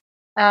Facebook,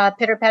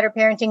 Pitter Patter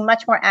Parenting,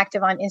 much more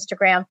active on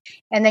Instagram.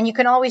 And then you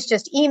can always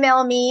just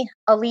email me,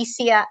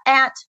 Alicia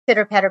at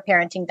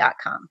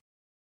pitterpatterparenting.com.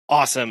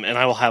 Awesome. And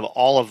I will have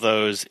all of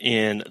those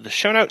in the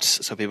show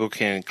notes so people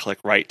can click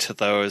right to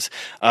those.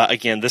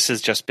 Again, this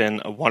has just been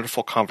a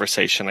wonderful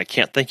conversation. I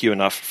can't thank you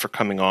enough for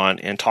coming on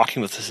and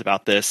talking with us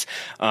about this.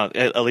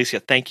 Alicia,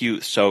 thank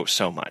you so,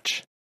 so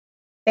much.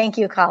 Thank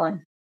you,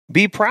 Colin.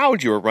 Be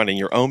proud you are running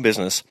your own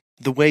business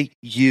the way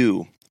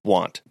you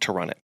want to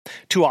run it.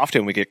 Too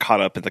often we get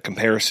caught up in the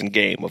comparison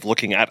game of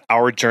looking at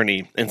our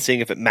journey and seeing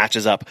if it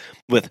matches up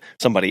with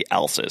somebody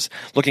else's,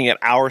 looking at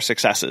our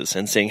successes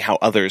and seeing how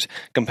others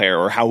compare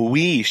or how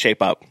we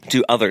shape up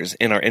to others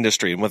in our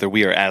industry and whether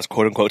we are as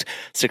quote unquote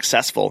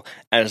successful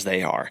as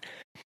they are.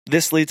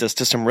 This leads us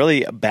to some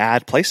really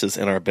bad places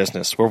in our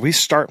business where we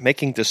start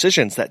making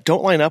decisions that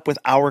don't line up with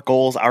our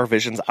goals, our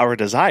visions, our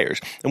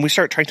desires, and we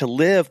start trying to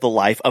live the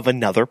life of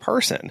another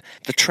person.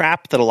 The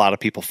trap that a lot of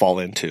people fall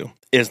into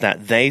is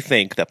that they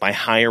think that by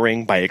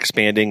hiring, by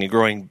expanding and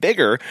growing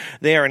bigger,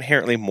 they are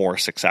inherently more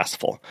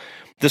successful.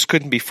 This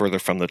couldn't be further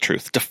from the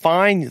truth.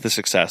 Define the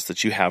success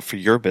that you have for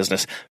your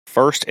business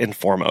first and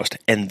foremost,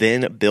 and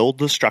then build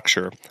the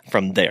structure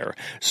from there.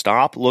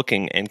 Stop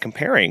looking and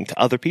comparing to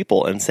other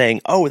people and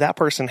saying, oh, that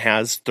person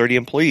has 30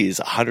 employees,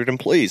 100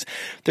 employees.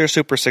 They're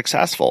super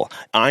successful.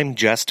 I'm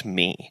just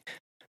me.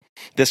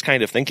 This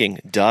kind of thinking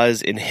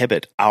does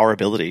inhibit our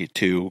ability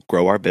to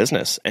grow our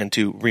business and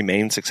to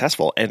remain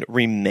successful and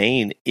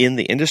remain in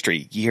the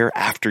industry year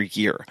after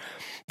year.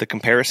 The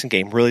comparison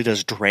game really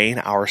does drain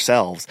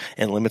ourselves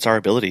and limits our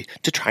ability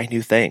to try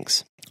new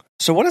things.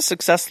 So what does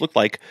success look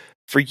like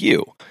for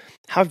you?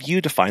 How have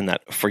you defined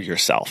that for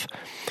yourself?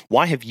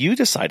 Why have you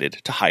decided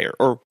to hire,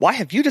 or why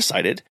have you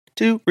decided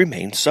to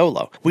remain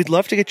solo? We'd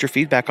love to get your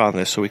feedback on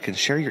this so we can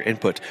share your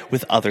input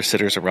with other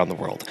sitters around the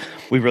world.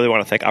 We really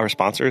want to thank our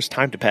sponsors,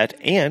 Time to Pet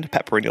and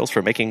Pet Perennials,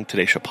 for making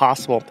today's show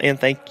possible. And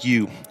thank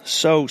you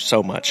so,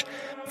 so much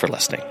for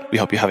listening. We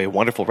hope you have a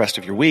wonderful rest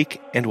of your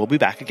week, and we'll be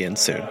back again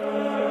soon.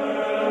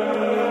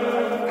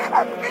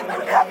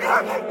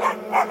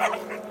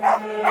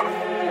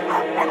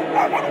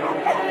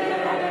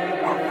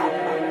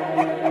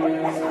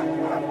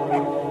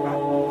 Thank you.